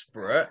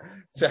desperate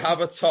to have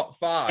a top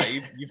 5,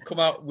 you've come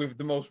out with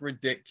the most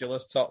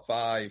ridiculous top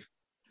 5.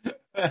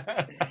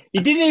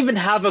 You didn't even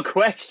have a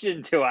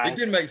question to ask. It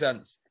didn't make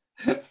sense.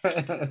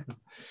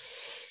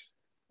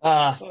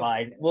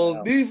 Fine.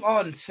 We'll move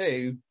on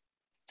to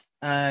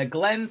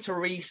Glenn,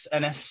 Therese,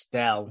 and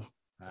Estelle.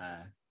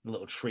 A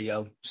little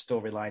trio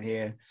storyline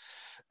here.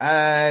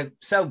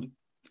 So,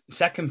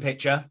 second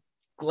picture,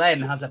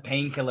 Glenn has a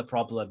painkiller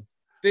problem.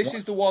 This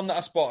is the one that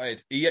I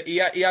spotted. He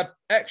had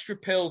extra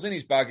pills in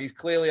his bag. He's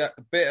clearly a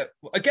bit...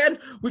 Again,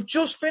 we've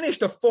just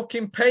finished a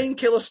fucking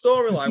painkiller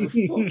storyline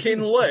with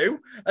fucking Lou,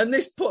 and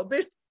this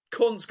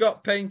cunt's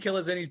got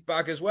painkillers in his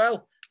bag as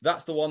well.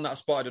 That's the one that I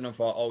spotted and I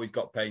thought, oh, he's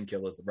got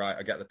painkillers. Right,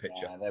 I get the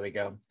picture. Yeah, there we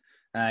go.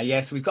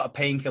 So he's got a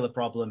painkiller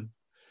problem.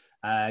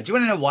 Do you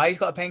want to know why he's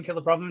got a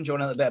painkiller problem? Do you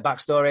want a little bit of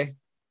backstory?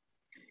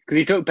 Because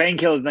he took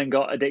painkillers and then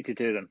got addicted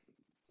to them.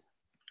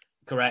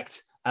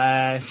 Correct.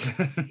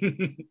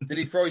 Did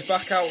he throw his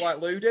back out like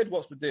Lou did?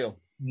 What's the deal?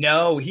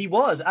 No, he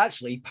was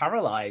actually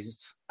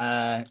paralysed.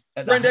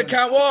 Brendan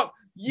can't walk.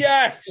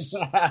 Yes.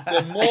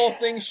 The more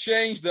things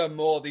change, the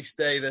more they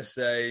stay the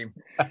same.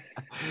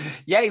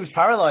 Yeah, he was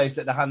paralysed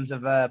at the hands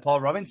of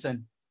Paul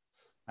Robinson.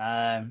 He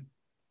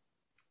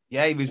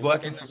was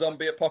working in the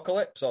zombie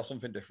apocalypse or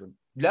something different.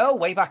 No,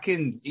 way back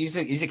in he's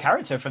a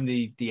character from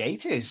the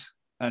 80s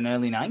and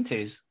early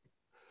 90s.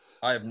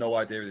 I have no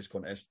idea who this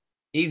cunt is.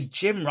 He's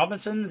Jim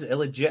Robinson's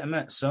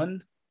illegitimate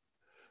son.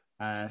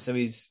 So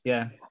he's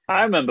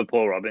I remember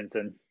Paul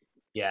Robinson.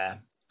 Yeah.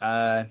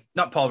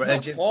 Not Paul.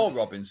 Paul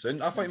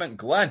Robinson. I thought you meant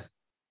Glenn.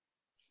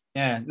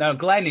 Yeah. No,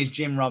 Glenn is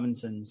Jim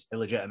Robinson's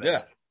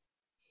illegitimate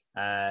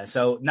son.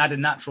 So had a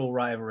natural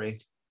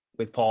rivalry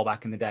with Paul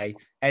back in the day.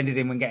 Ended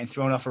in when getting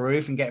thrown off a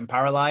roof and getting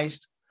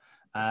paralysed.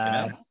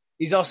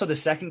 He's also the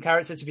second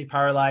character to be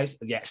paralysed,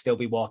 yet still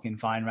be walking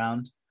fine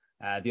round.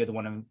 The other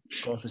one, of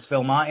course, was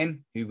Phil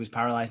Martin, who was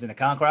paralysed in a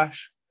car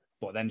crash,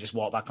 but then just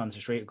walked back onto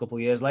the street a couple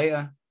of years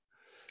later.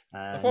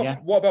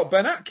 What about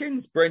Ben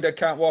Atkins, Brain Dead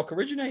Can't Walk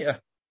originator?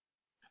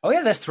 Oh,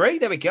 yeah, there's 3.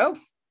 There we go.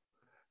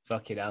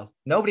 Fucking hell.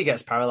 Nobody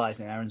gets paralysed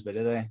in Erinsborough,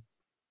 do they?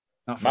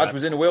 Madge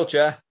was in a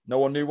wheelchair. No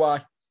one knew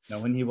why. No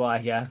one knew why,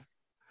 yeah.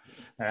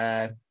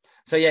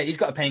 So, yeah, he's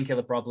got a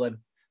painkiller problem.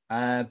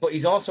 But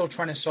he's also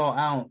trying to sort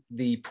out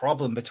the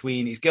problem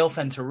between his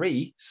girlfriend,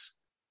 Therese,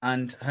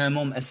 and her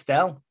mum,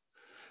 Estelle.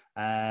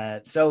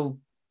 So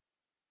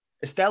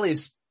Estelle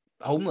is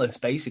homeless,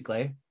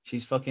 basically.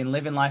 She's fucking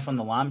living life on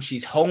the lam.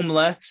 She's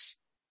homeless.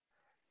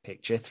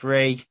 Picture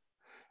 3.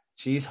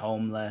 She's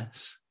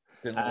homeless.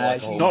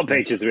 It's not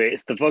picture 3.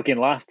 It's the fucking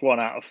last one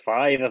out of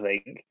 5, I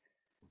think.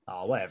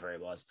 Oh, whatever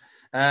it was.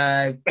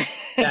 Yeah,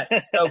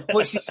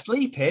 but she's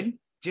sleeping.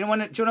 Do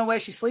you know where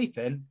she's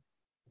sleeping?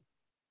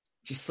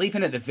 She's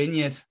sleeping at the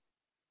Vineyard,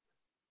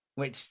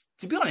 which,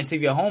 to be honest,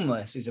 if you're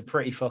homeless, is a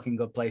pretty fucking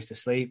good place to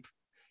sleep.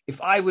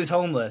 If I was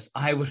homeless,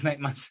 I would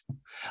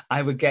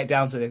get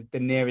down to the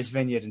nearest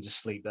vineyard and just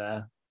sleep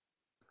there.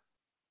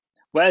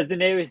 Where's the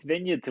nearest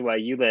vineyard to where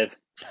you live?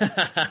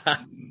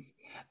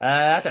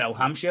 I don't know,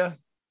 Hampshire.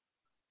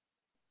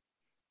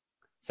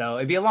 So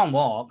it'd be a long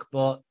walk,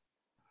 but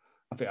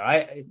I'd be all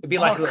right. It'd be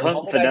like a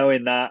little for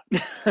knowing that.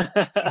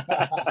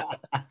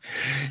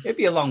 It'd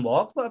be a long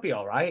walk, but it'd be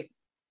all right.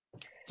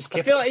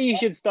 I feel like you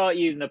should start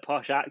using a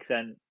posh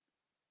accent.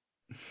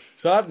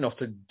 It's hard enough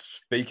to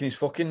speak in his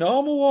fucking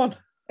normal one.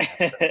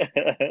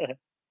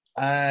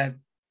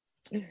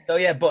 So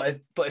yeah, but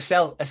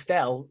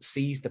Estelle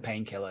sees the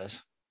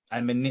painkillers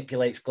and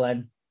manipulates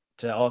Glenn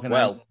to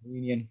organise a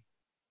reunion.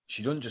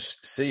 She doesn't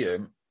just see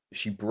him;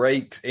 she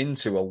breaks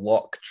into a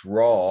locked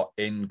drawer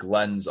in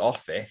Glenn's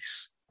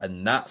office,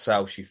 and that's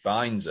how she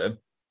finds him.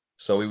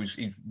 So he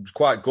was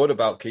quite good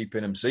about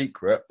keeping him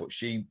secret, but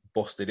she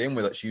busted in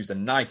with it. She used a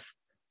knife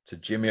to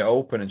jimmy it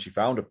open, and she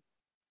found him.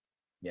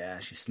 Yeah,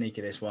 she's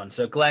sneaky, this one.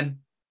 So Glenn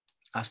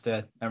has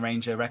to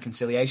arrange a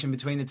reconciliation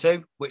between the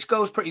two, which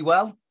goes pretty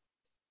well.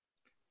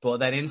 But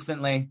then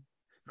instantly,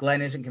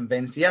 Glenn isn't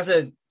convinced. He has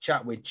a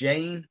chat with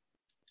Jane.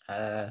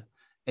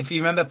 If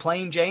you remember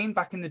playing Jane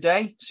back in the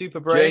day, Super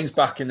Brave. Jane's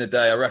back in the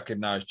day. I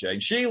recognise Jane.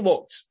 She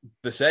looked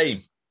the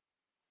same,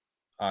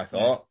 I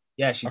thought.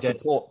 Yeah, she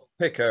did.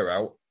 Pick her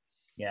out.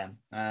 Yeah.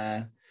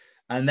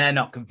 And they're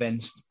not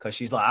convinced because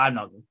she's like,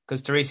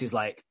 because Teresa's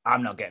like,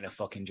 I'm not getting a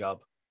fucking job.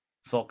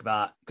 Fuck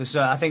that. Because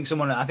I think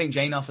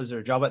Jane offers her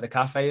a job at the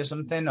cafe or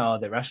something, or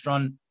the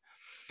restaurant.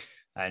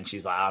 And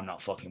she's like, I'm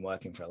not fucking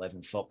working for a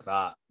living. Fuck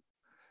that.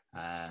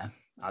 And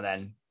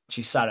then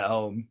she's sat at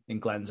home in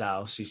Glenn's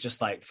house. She's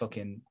just like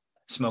fucking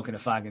smoking a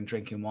fag and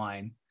drinking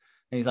wine.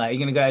 And he's like, are you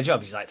going to get a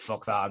job? She's like,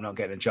 fuck that. I'm not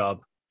getting a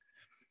job.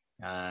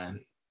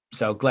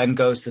 So Glenn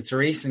goes to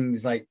Therese and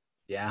he's like,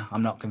 yeah,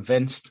 I'm not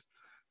convinced.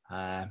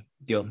 And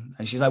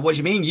she's like, what do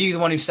you mean? You the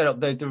one who set up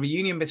the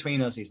reunion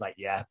between us? He's like,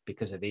 yeah,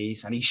 because of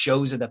these. And he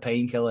shows her the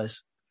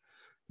painkillers.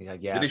 He's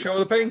like, yeah. Did he show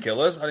her the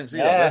painkillers? I didn't see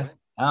that bit.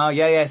 Oh,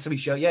 yeah. So he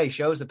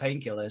shows the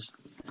painkillers.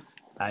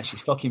 And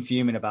she's fucking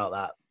fuming about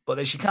that. But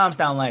then she calms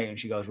down later and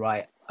she goes,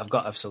 right, I've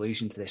got a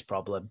solution to this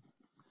problem.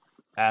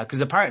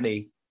 Because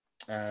apparently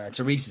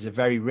Therese is a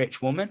very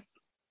rich woman.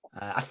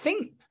 I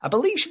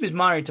believe she was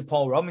married to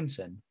Paul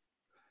Robinson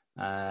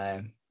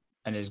and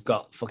has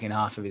got fucking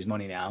half of his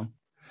money now.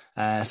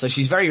 So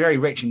she's very, very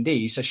rich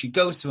indeed. So she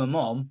goes to her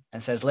mum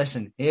and says,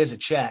 listen, here's a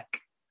check.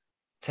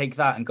 Take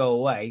that and go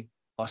away,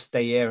 or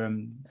stay here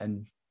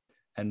and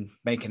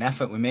make an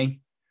effort with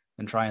me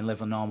and try and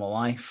live a normal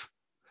life.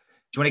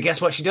 Do you want to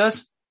guess what she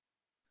does?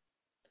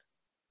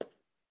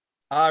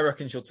 I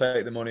reckon she'll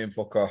take the money and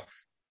fuck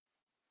off.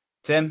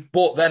 Tim?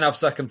 But then have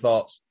second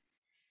thoughts.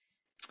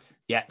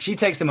 Yeah, she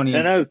takes the money.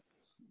 I know.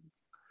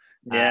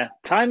 Yeah,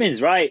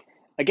 timing's right.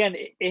 Again,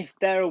 if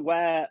they're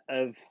aware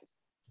of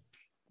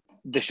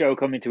the show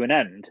coming to an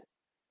end,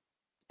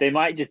 they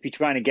might just be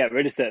trying to get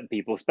rid of certain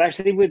people,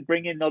 especially with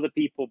bringing other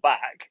people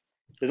back.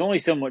 There's only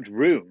so much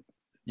room.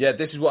 Yeah,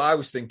 this is what I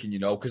was thinking,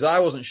 because I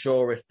wasn't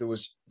sure if there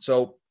was...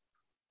 So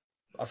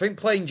I think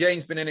Plain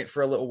Jane's been in it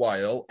for a little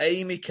while.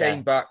 Amy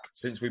came back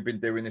since we've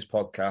been doing this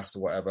podcast or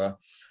whatever.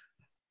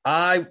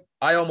 I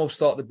almost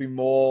thought there'd be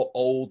more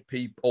old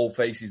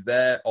faces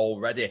there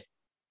already.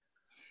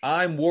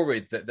 I'm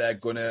worried that they're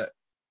going to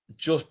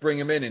just bring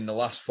them in the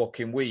last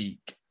fucking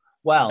week.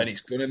 Well, and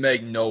it's going to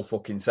make no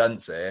fucking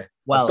sense here.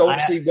 Well, I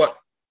don't see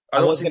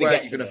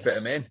where you're going to fit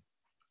him in.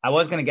 I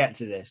was going to get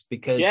to this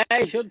because... Yeah,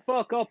 he should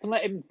fuck up and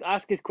let him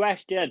ask his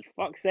question.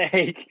 Fuck's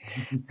sake.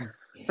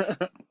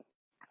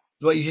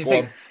 What you just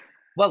think?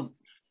 Well,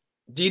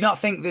 do you not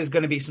think there's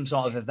going to be some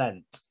sort of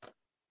event?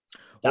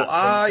 Well,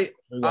 I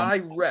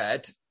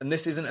read, and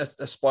this isn't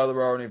a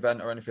spoiler or an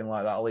event or anything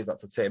like that. I'll leave that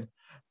to Tim.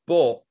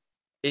 But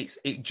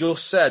it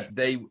just said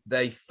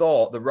they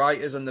thought, the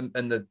writers and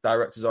the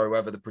directors or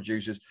whoever, the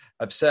producers,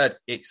 have said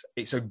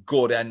it's a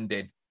good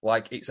ending.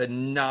 Like, it's a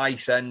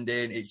nice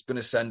ending. It's going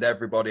to send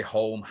everybody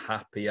home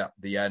happy at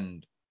the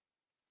end,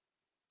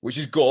 which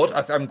is good.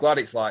 I'm glad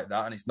it's like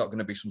that, and it's not going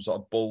to be some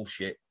sort of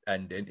bullshit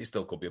ending. It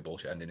still could be a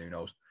bullshit ending. Who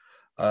knows?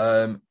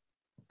 But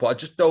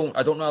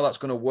I don't know how that's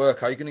going to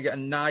work. How are you going to get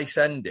a nice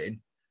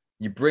ending?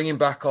 You're bringing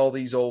back all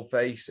these old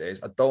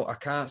faces. I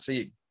can't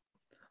see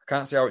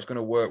how it's going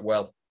to work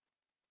well.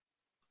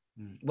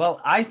 Well,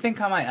 I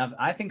think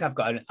I've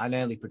got an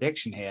early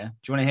prediction here.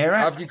 Do you want to hear it?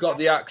 Have you got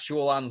the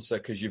actual answer?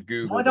 Because you've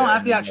Googled No, I don't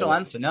have the actual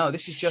answer. No,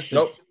 this is just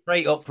a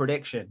straight up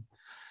prediction.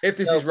 If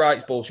this is right,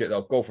 it's bullshit,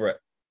 though. Go for it.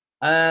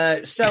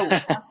 So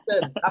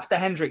after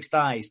Hendrix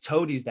dies,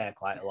 Toadie's there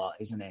quite a lot,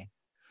 isn't he?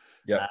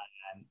 Yeah.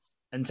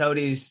 And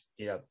Toadie's,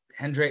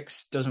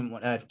 Hendrix doesn't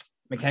want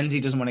Mackenzie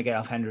doesn't want to get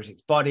off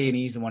Hendrix's body, and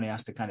he's the one who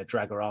has to kind of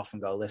drag her off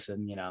and go,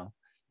 listen, you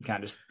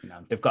can't just,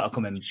 they've got to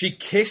come in. She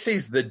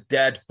kisses the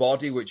dead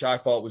body, which I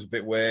thought was a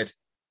bit weird.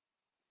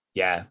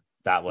 Yeah,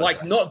 that was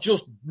like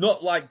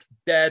not like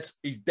dead.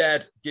 He's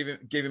dead. Give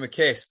him a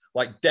kiss,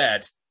 like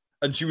dead.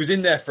 And she was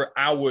in there for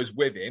hours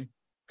with him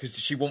because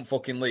she won't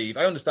fucking leave.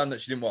 I understand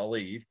that she didn't want to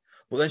leave,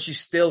 but then she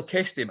still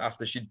kissed him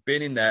after she'd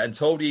been in there. And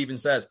Toadie even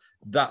says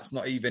that's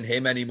not even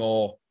him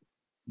anymore.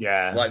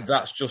 Yeah, like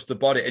that's just the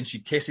body. And she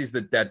kisses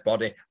the dead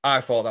body. I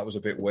thought that was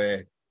a bit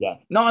weird. Yeah,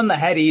 not on the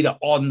head either,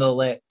 on the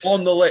lips.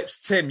 On the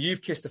lips. Tim,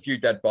 you've kissed a few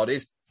dead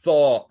bodies.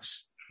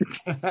 Thoughts?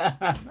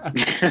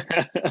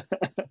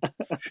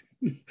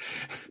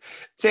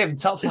 Tim,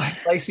 top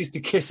 5 places to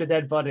kiss a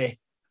dead body.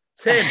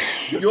 Tim,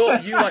 you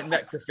like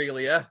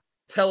necrophilia.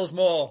 Tell us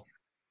more.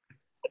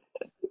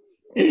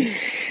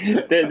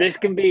 This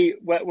can be,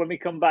 when we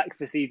come back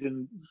for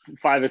season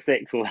 5 or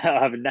 6, we'll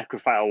have a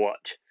necrophile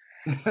watch.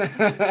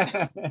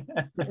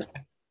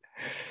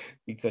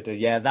 You could have,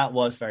 yeah, that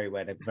was very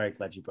weird. I'm very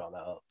glad you brought that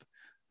up.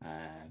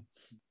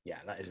 Yeah,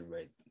 that is a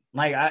weird.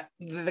 Like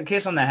the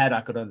kiss on the head,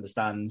 I could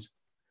understand.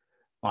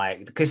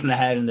 Like the kiss on the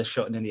head and the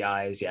shutting in the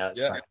eyes, yeah,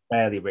 it's like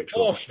fairly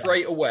ritual. Or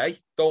straight away,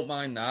 don't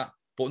mind that,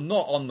 but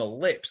not on the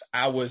lips.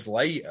 Hours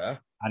later,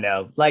 I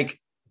know. Like,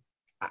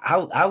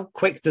 how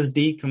quick does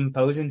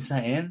decomposing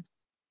set in?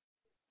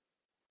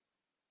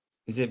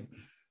 Is it?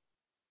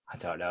 I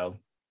don't know.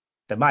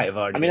 They might have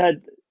already.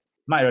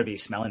 Might already be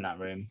smelling that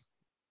room.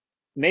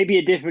 Maybe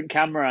a different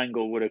camera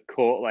angle would have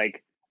caught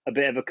like a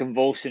bit of a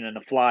convulsion and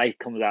a fly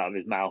comes out of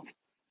his mouth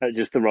at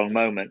just the wrong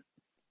moment.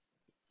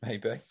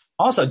 Maybe.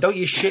 Also, don't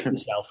you shit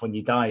yourself when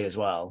you die as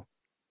well?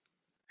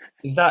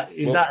 Is that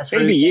a truth?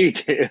 Maybe you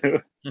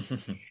do.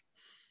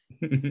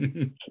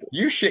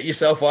 You shit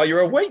yourself while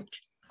you're awake.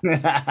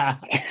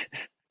 That's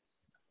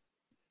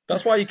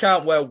why you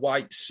can't wear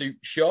white suit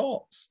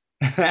shorts.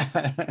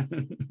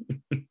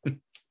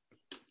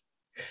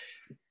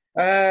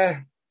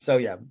 So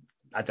yeah,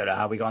 I don't know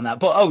how we got on that,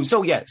 but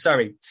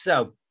sorry.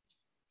 So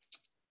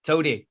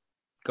Toadie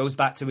goes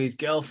back to his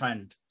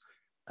girlfriend,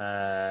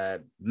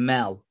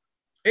 Mel.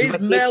 Is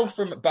Mel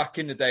from back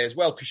in the day as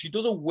well? Because she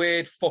does a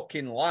weird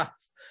fucking laugh,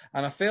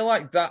 and I feel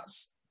like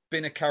that's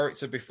been a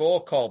character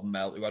before called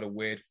Mel who had a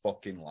weird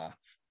fucking laugh.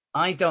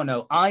 I don't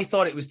know. I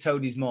thought it was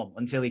Toadie's mum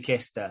until he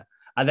kissed her,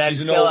 and then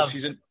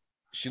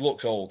she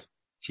looks old.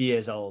 She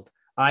is old.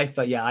 I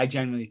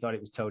genuinely thought it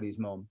was Toadie's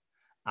mum.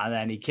 And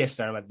then he kissed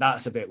her. I went,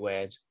 that's a bit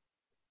weird.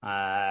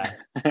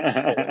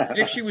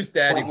 If she was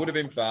dead, it would have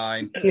been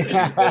fine. She's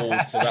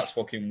old, so that's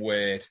fucking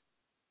weird.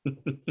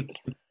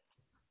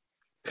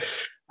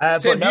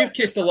 Tim, you've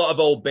kissed a lot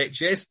of old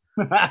bitches.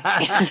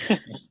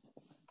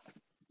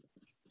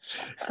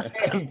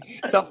 Tim,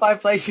 top 5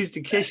 places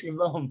to kiss your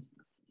mum.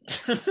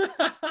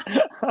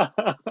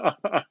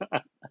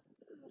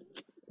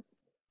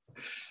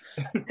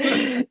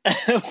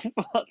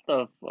 What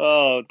the?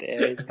 Oh,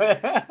 dear.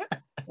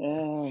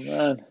 Oh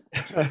man.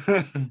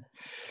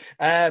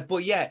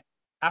 But yeah,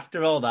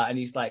 after all that, and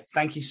he's like,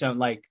 thank you so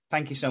much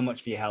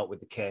for your help with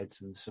the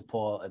kids and the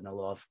support and the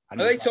love.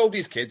 And are they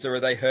Toadie's kids or are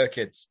they her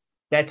kids?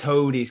 They're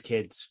Toadie's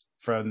kids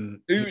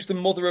from... Who's the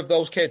mother of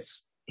those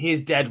kids?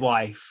 His dead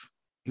wife.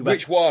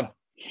 Which one?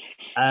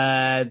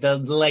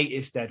 The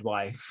latest dead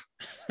wife.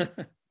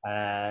 Don't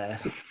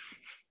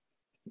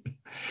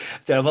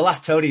know, we'll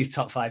ask Toadie's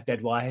top 5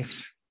 dead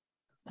wives.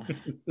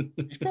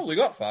 He's probably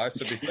got 5,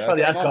 to be fair.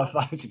 Probably has got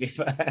 5, to be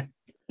fair.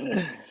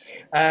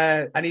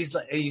 And he's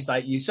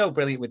like, you're so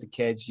brilliant with the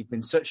kids. You've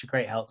been such a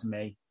great help to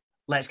me.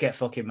 Let's get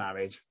fucking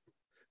married.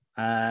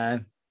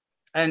 And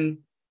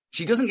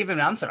she doesn't give him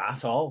an answer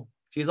at all.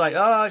 She's like,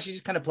 oh, she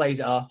just kind of plays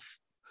it off.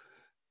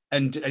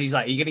 And he's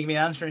like, are you going to give me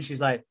an answer? And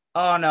she's like,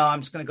 oh, no,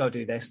 I'm just going to go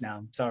do this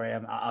now. Sorry,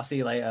 I'll see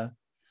you later.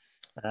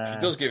 She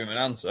does give him an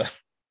answer.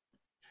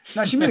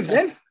 No, she moves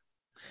in.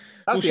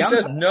 She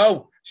says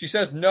no. She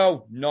says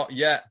no, not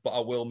yet, but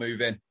I will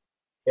move in.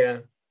 Yeah.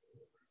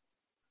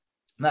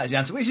 That is the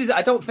answer. Which is,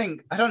 I don't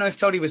know if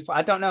Toadie was,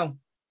 I don't know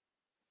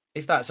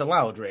if that's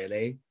allowed,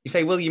 really. You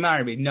say, will you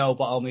marry me? No,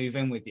 but I'll move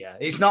in with you.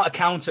 It's not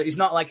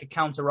like a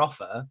counter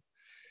offer.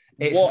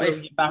 It's,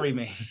 will you marry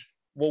me?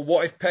 Well,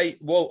 what if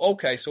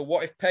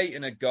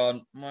Peyton had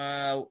gone,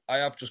 well, I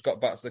have just got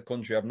back to the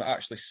country. I've not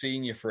actually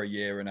seen you for a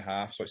year and a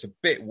half. So it's a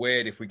bit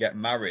weird if we get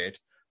married,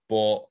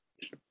 but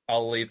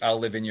I'll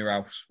live in your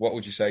house. What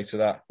would you say to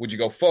that? Would you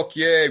go, fuck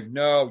you?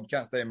 No, you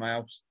can't stay in my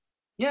house.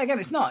 Yeah, again,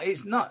 it's not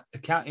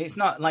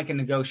like a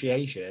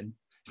negotiation.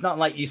 It's not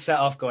like you set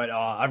off going, oh,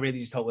 I really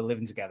just hope we're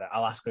living together.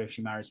 I'll ask her if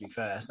she marries me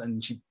first.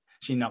 And she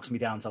knocks me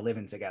down to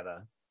living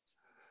together.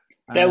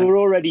 There were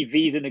already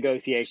visa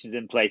negotiations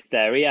in place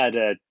there. He had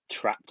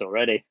trapped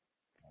already.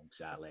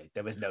 Exactly.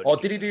 There was no. Or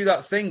did he do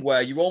that thing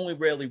where you only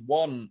really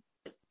want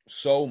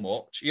so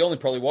much? He only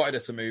probably wanted her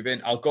to move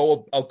in. I'll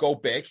go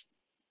big,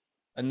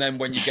 and then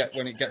when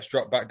it gets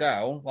dropped back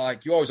down,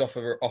 like you always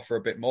offer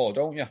a bit more,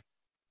 don't you?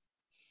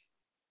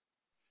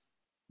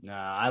 No,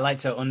 I like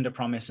to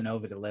under-promise and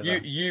over-deliver.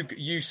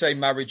 You say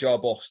marriage or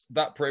bust.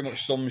 That pretty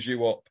much sums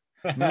you up.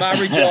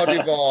 Marriage or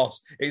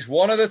divorce. It's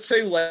one of the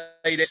two,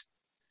 ladies.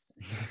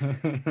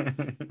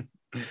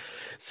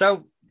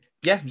 So,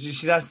 yeah,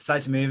 she does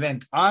decide to move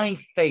in. I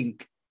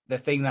think the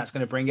thing that's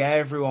going to bring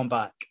everyone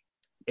back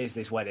is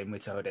this wedding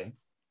with Toadie.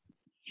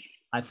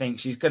 I think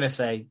she's going to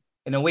say,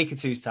 in a week or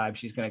two's time,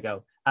 she's going to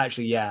go,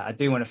 actually, yeah, I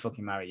do want to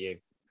fucking marry you.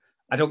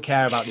 I don't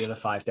care about the other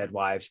 5 dead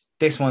wives.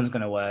 This one's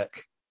going to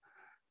work.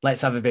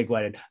 Let's have a big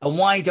wedding. And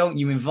why don't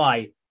you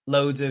invite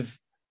loads of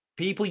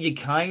people you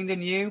kind of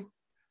knew?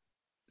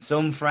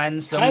 Some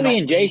friends, some Kylie and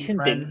really Jason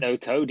friends. didn't know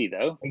Toadie,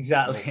 though.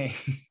 Exactly.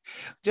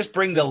 Just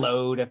bring a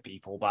load of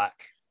people back.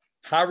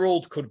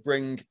 Harold could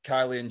bring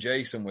Kylie and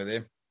Jason with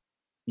him.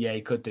 Yeah,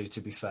 he could do,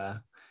 to be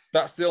fair.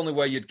 That's the only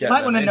way you'd get You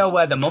might them want to in. know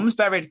where the mum's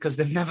buried because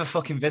they've never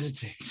fucking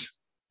visited.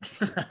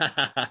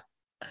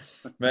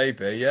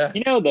 Maybe, yeah.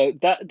 You know, though,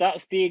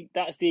 that's the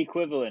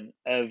equivalent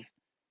of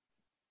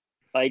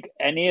like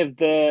any of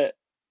the.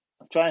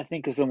 I'm trying to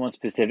think of someone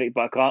specific,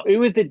 but I can't. Who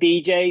was the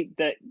DJ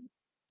that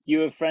you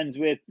were friends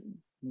with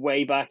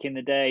way back in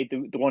the day?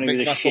 The one who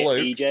was a Mixed shit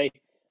Master Luke. DJ.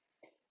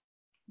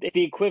 It's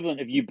the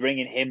equivalent of you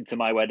bringing him to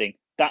my wedding.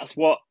 That's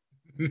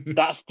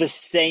the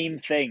same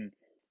thing.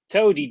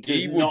 Toadie does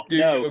He would not do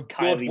know a good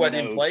Kylie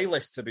wedding Minogue.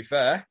 playlist, to be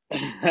fair.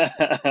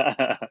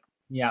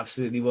 He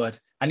absolutely would.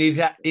 And he'd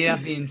have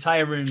the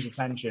entire room's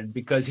attention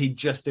because he'd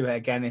just do it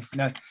again. If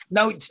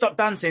no, stop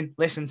dancing.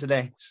 Listen to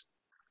this.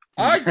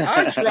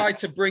 I tried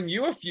to bring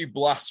you a few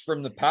blasts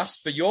from the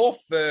past for your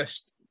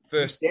first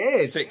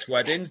 6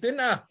 weddings,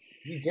 didn't I?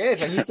 You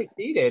did, and you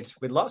succeeded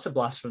with lots of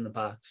blasts from the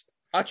past.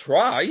 I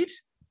tried.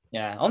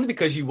 Yeah, only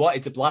because you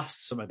wanted to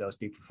blast some of those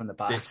people from the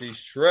past. This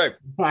is true.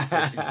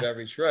 This is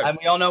very true. And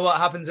we all know what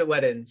happens at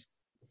weddings.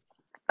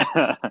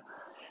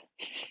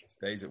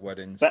 Stays at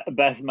weddings.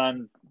 Best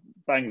man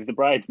bangs the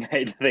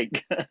bridesmaid, I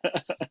think.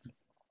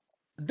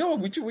 No,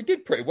 we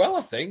did pretty well,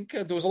 I think.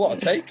 There was a lot of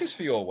takers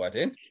for your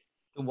wedding.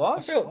 It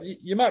was. I feel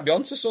you might be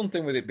onto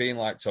something with it being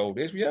like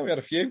Toadie's. Yeah, we had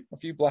a few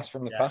blasts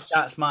from the past.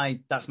 That's my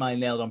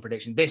nailed on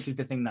prediction. This is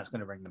the thing that's going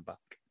to bring them back.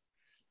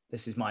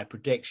 This is my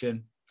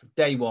prediction from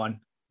day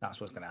one. That's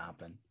what's going to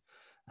happen,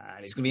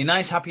 and it's going to be a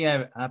nice happy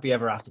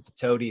ever after for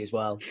Toadie as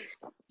well.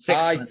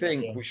 I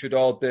think we should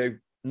all do.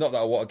 Not that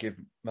I want to give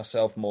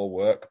myself more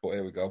work, but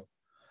here we go.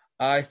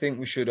 I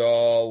think we should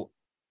all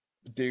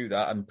do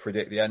that and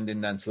predict the ending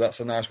then. So that's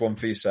a nice one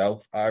for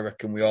yourself. I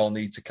reckon we all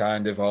need to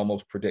kind of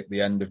almost predict the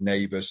end of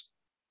Neighbours.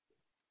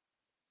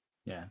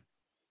 Yeah,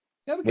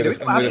 with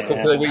a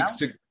couple of weeks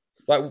to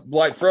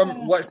like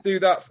from. Let's do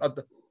that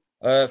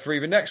for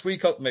either next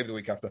week or maybe the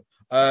week after.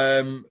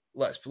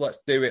 Let's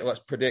do it.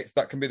 Let's predict.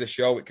 That can be the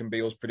show. It can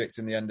be us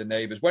predicting the end of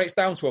Neighbours when it's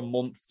down to a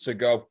month to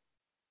go.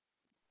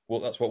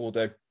 Well, that's what we'll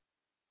do.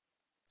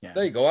 Yeah.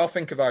 There you go. I'll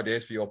think of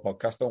ideas for your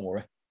podcast. Don't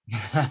worry.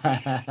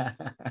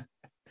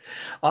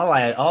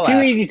 It's too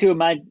easy to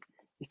imagine.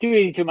 It's too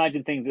easy to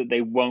imagine things that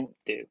they won't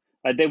do.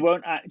 Like they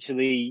won't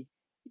actually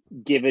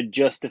give a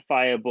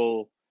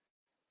justifiable,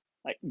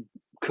 like,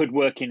 could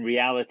work in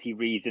reality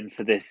reason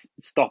for this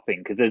stopping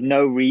because there's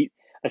no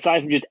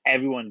aside from just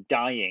everyone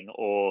dying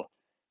or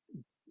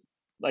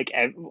like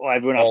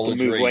everyone has to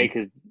move away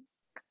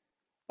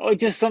or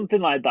just something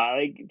like that,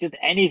 like just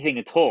anything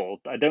at all.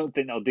 I don't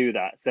think they'll do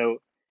that. So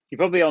you're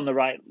probably on the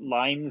right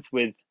lines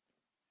with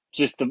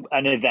just an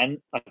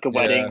event like a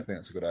wedding. I think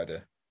that's a good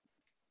idea.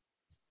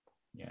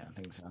 Yeah, I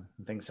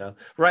think so.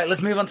 Right,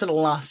 let's move on to the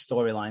last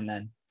storyline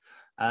then.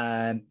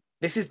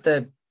 This is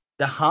the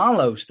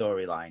Harlow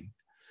storyline.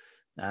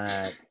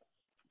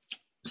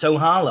 So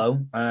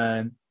Harlow,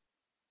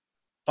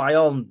 by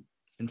all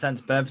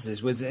intents and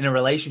purposes, was in a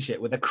relationship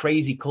with a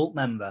crazy cult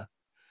member,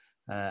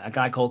 a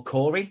guy called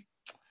Corey,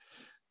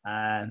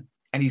 and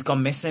he's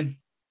gone missing.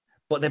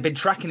 But they've been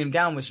tracking him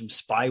down with some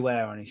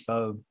spyware on his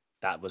phone.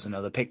 That was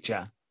another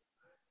picture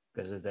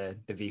because of the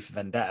V for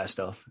Vendetta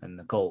stuff and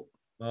the cult.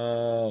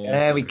 Oh, yeah.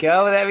 There we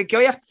go.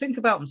 You have to think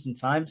about them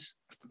sometimes.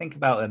 Think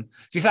about them.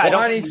 To be fair, what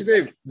I need to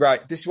do,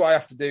 right, this is what I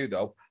have to do,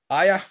 though.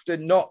 I have to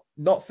not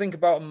think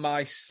about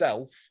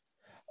myself.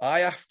 I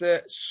have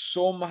to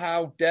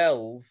somehow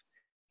delve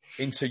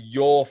into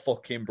your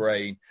fucking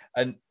brain.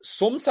 And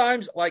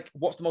sometimes, like,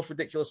 what's the most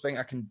ridiculous thing?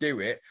 I can do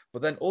it.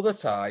 But then other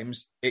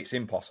times, it's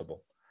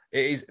impossible.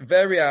 It is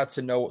very hard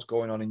to know what's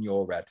going on in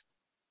your head.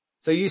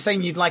 So you're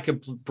saying you'd like a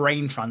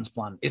brain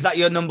transplant? Is that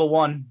your number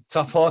one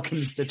top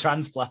organs to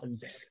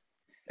transplant?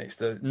 It's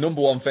the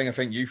number one thing I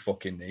think you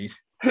fucking need.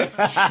 So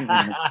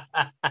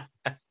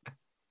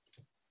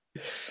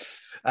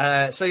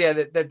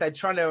yeah, they're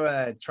trying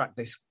to track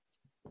this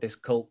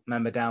cult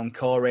member down,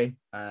 Corey.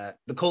 The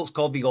cult's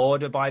called the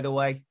Order, by the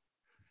way.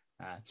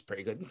 It's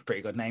pretty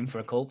good name for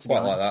a cult.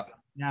 Quite like that.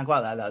 Yeah,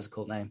 quite like that as a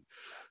cult name.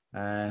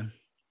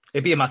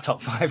 It'd be in my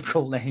top 5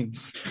 cult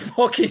names.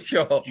 Fucking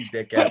shut up, you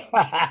dickhead.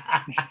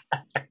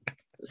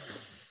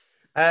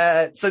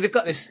 So they've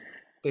got this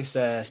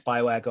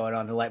spyware going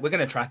on. They're like, we're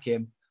going to track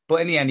him.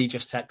 But in the end, he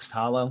just texts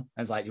Harlow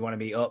and is like, you want to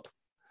meet up?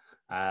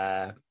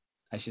 And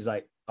she's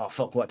like, oh,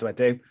 fuck, what do I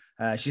do?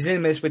 She's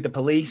in this with the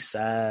police.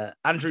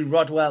 Andrew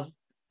Rodwell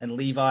and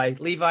Levi.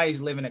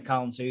 Levi's living at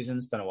Carl and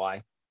Susan's. Don't know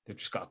why. They've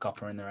just got a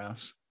copper in their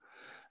house.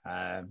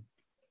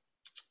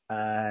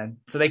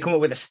 So they come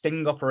up with a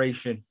sting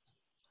operation.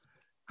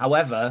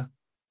 However,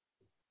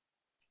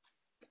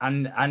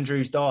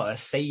 Andrew's daughter,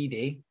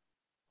 Sadie,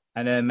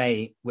 and her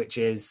mate, which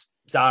is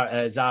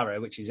Zara,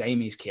 which is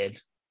Amy's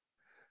kid,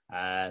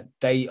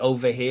 they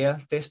overhear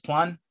this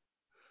plan.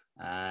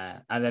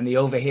 And then they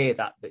overhear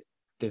that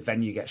the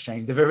venue gets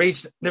changed. They've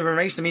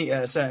arranged to meet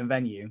at a certain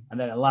venue, and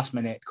then at the last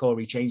minute,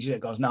 Corey changes it.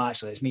 Goes, no,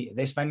 actually, let's meet at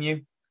this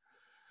venue.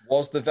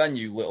 Was the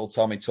venue Little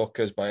Tommy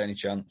Tucker's by any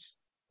chance?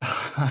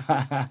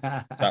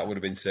 That would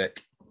have been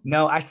sick.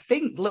 No, I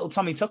think Little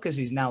Tommy Tucker's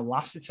is now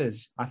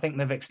Lassiter's. I think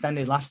they've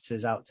extended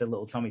Lassiter's out to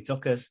Little Tommy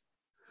Tucker's.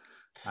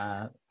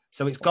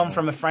 So it's gone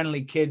from a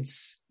friendly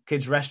kids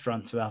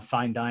restaurant to a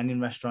fine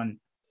dining restaurant.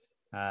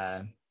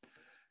 I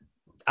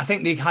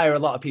think they hire a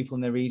lot of people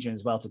in the region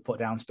as well to put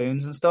down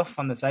spoons and stuff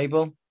on the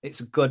table. It's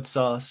a good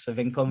source of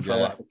income for a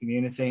lot of the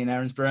community in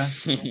Erinsborough.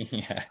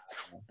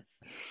 Yes.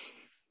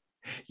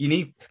 You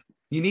need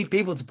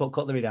people to put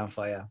cutlery down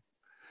for you.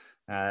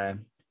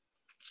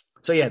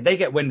 So yeah, they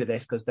get wind of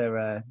this because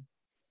they're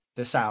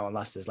sat on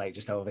Leicester's Lake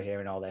just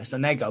overhearing all this,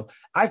 and they go,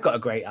 "I've got a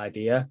great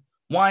idea.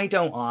 Why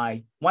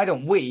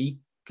don't we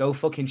go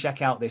fucking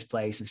check out this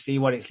place and see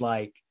what it's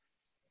like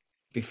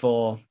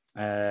before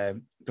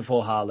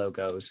Harlow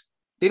goes?"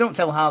 They don't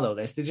tell Harlow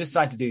this. They just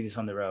decide to do this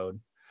on their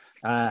own.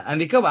 And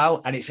they go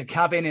out, and it's a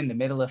cabin in the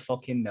middle of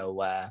fucking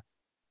nowhere.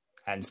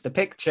 Hence the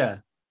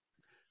picture.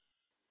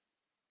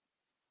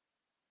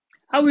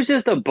 I was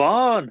just a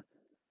barn.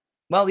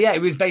 Well, yeah,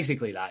 it was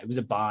basically that. It was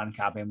a barn,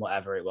 cabin,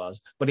 whatever it was.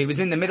 But it was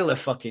in the middle of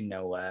fucking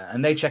nowhere.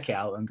 And they check it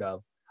out and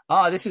go,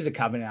 oh, this is a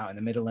cabin out in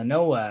the middle of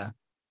nowhere.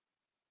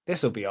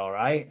 This will be all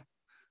right.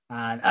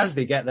 And as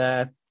they get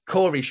there,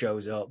 Corey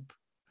shows up.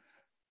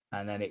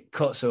 And then it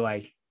cuts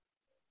away.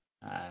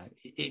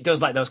 It does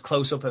like those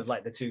close-up of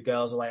like the two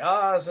girls are like,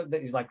 oh, so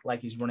he's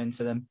like he's running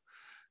to them.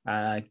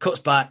 Cuts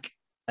back.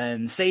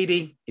 And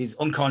Sadie is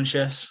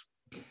unconscious.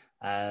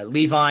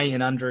 Levi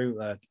and Andrew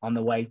are on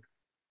the way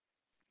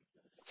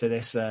to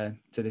this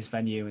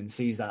venue and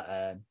sees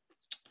that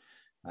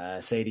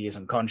Sadie is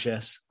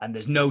unconscious and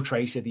there's no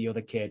trace of the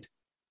other kid.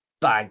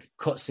 Bag,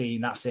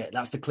 cutscene, that's it.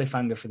 That's the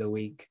cliffhanger for the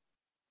week.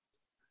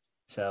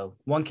 So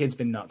one kid's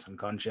been knocked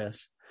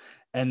unconscious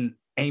and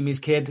Amy's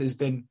kid has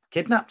been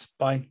kidnapped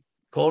by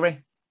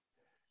Corey.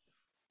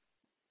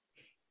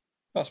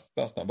 That's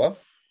not bad.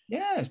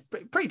 Yeah, it's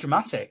pretty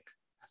dramatic.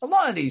 A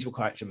lot of these were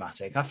quite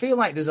dramatic. I feel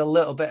like there's a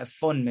little bit of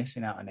fun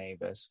missing out of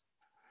Neighbours.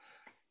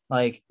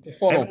 Like the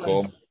fun will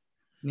come.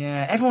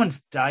 Yeah,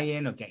 everyone's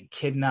dying or getting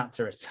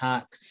kidnapped or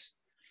attacked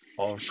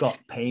or got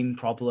pain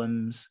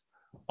problems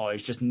or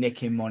is just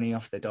nicking money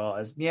off their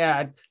daughters.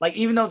 Yeah, like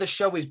even though the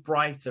show is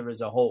brighter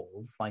as a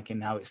whole, like in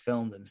how it's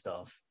filmed and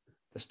stuff,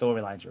 the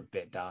storylines are a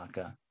bit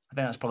darker. I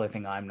think that's probably the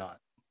thing I'm not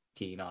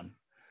keen on.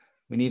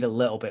 We need a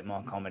little bit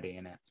more comedy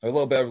in it. A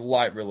little bit of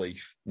light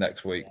relief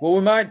next week. Well,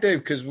 we might do,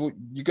 because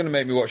you're going to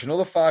make me watch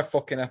another 5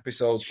 fucking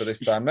episodes for this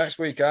time next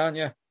week, aren't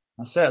you?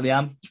 I certainly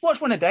am. Just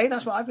watch one a day.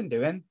 That's what I've been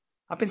doing.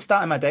 I've been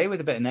starting my day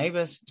with a bit of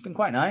Neighbours. It's been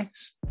quite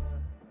nice.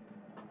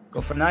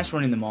 Go for a nice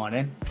run in the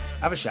morning,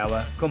 have a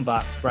shower, come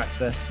back,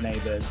 breakfast,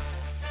 Neighbours.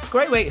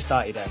 Great way to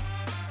start your day.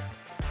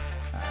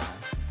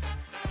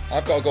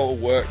 I've got to go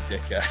to work,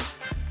 dickhead.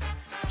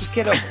 Just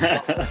get up.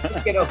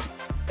 Just get up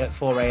at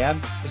 4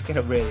 a.m. Just get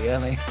up really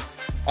early.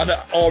 I'm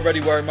already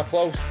wearing my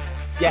clothes.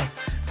 Yeah,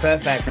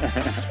 perfect.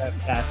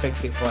 I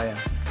fixed it for you.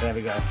 There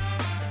we go.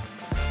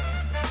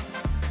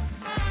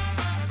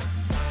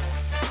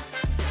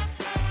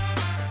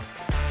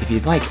 If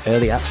you'd like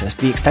early access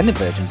to the extended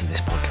versions of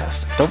this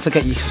podcast, don't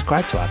forget you can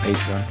subscribe to our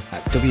Patreon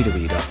at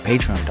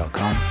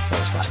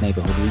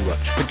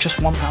www.patreon.com/neighbourhoodrewatch for just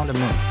 £1 a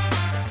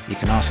month. You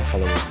can also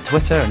follow us on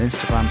Twitter and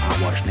Instagram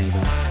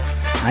 @WatchNeighbour.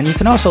 And you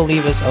can also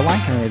leave us a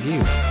like and a review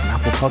on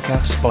Apple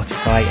Podcasts,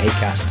 Spotify,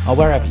 Acast, or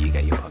wherever you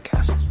get your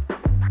podcasts.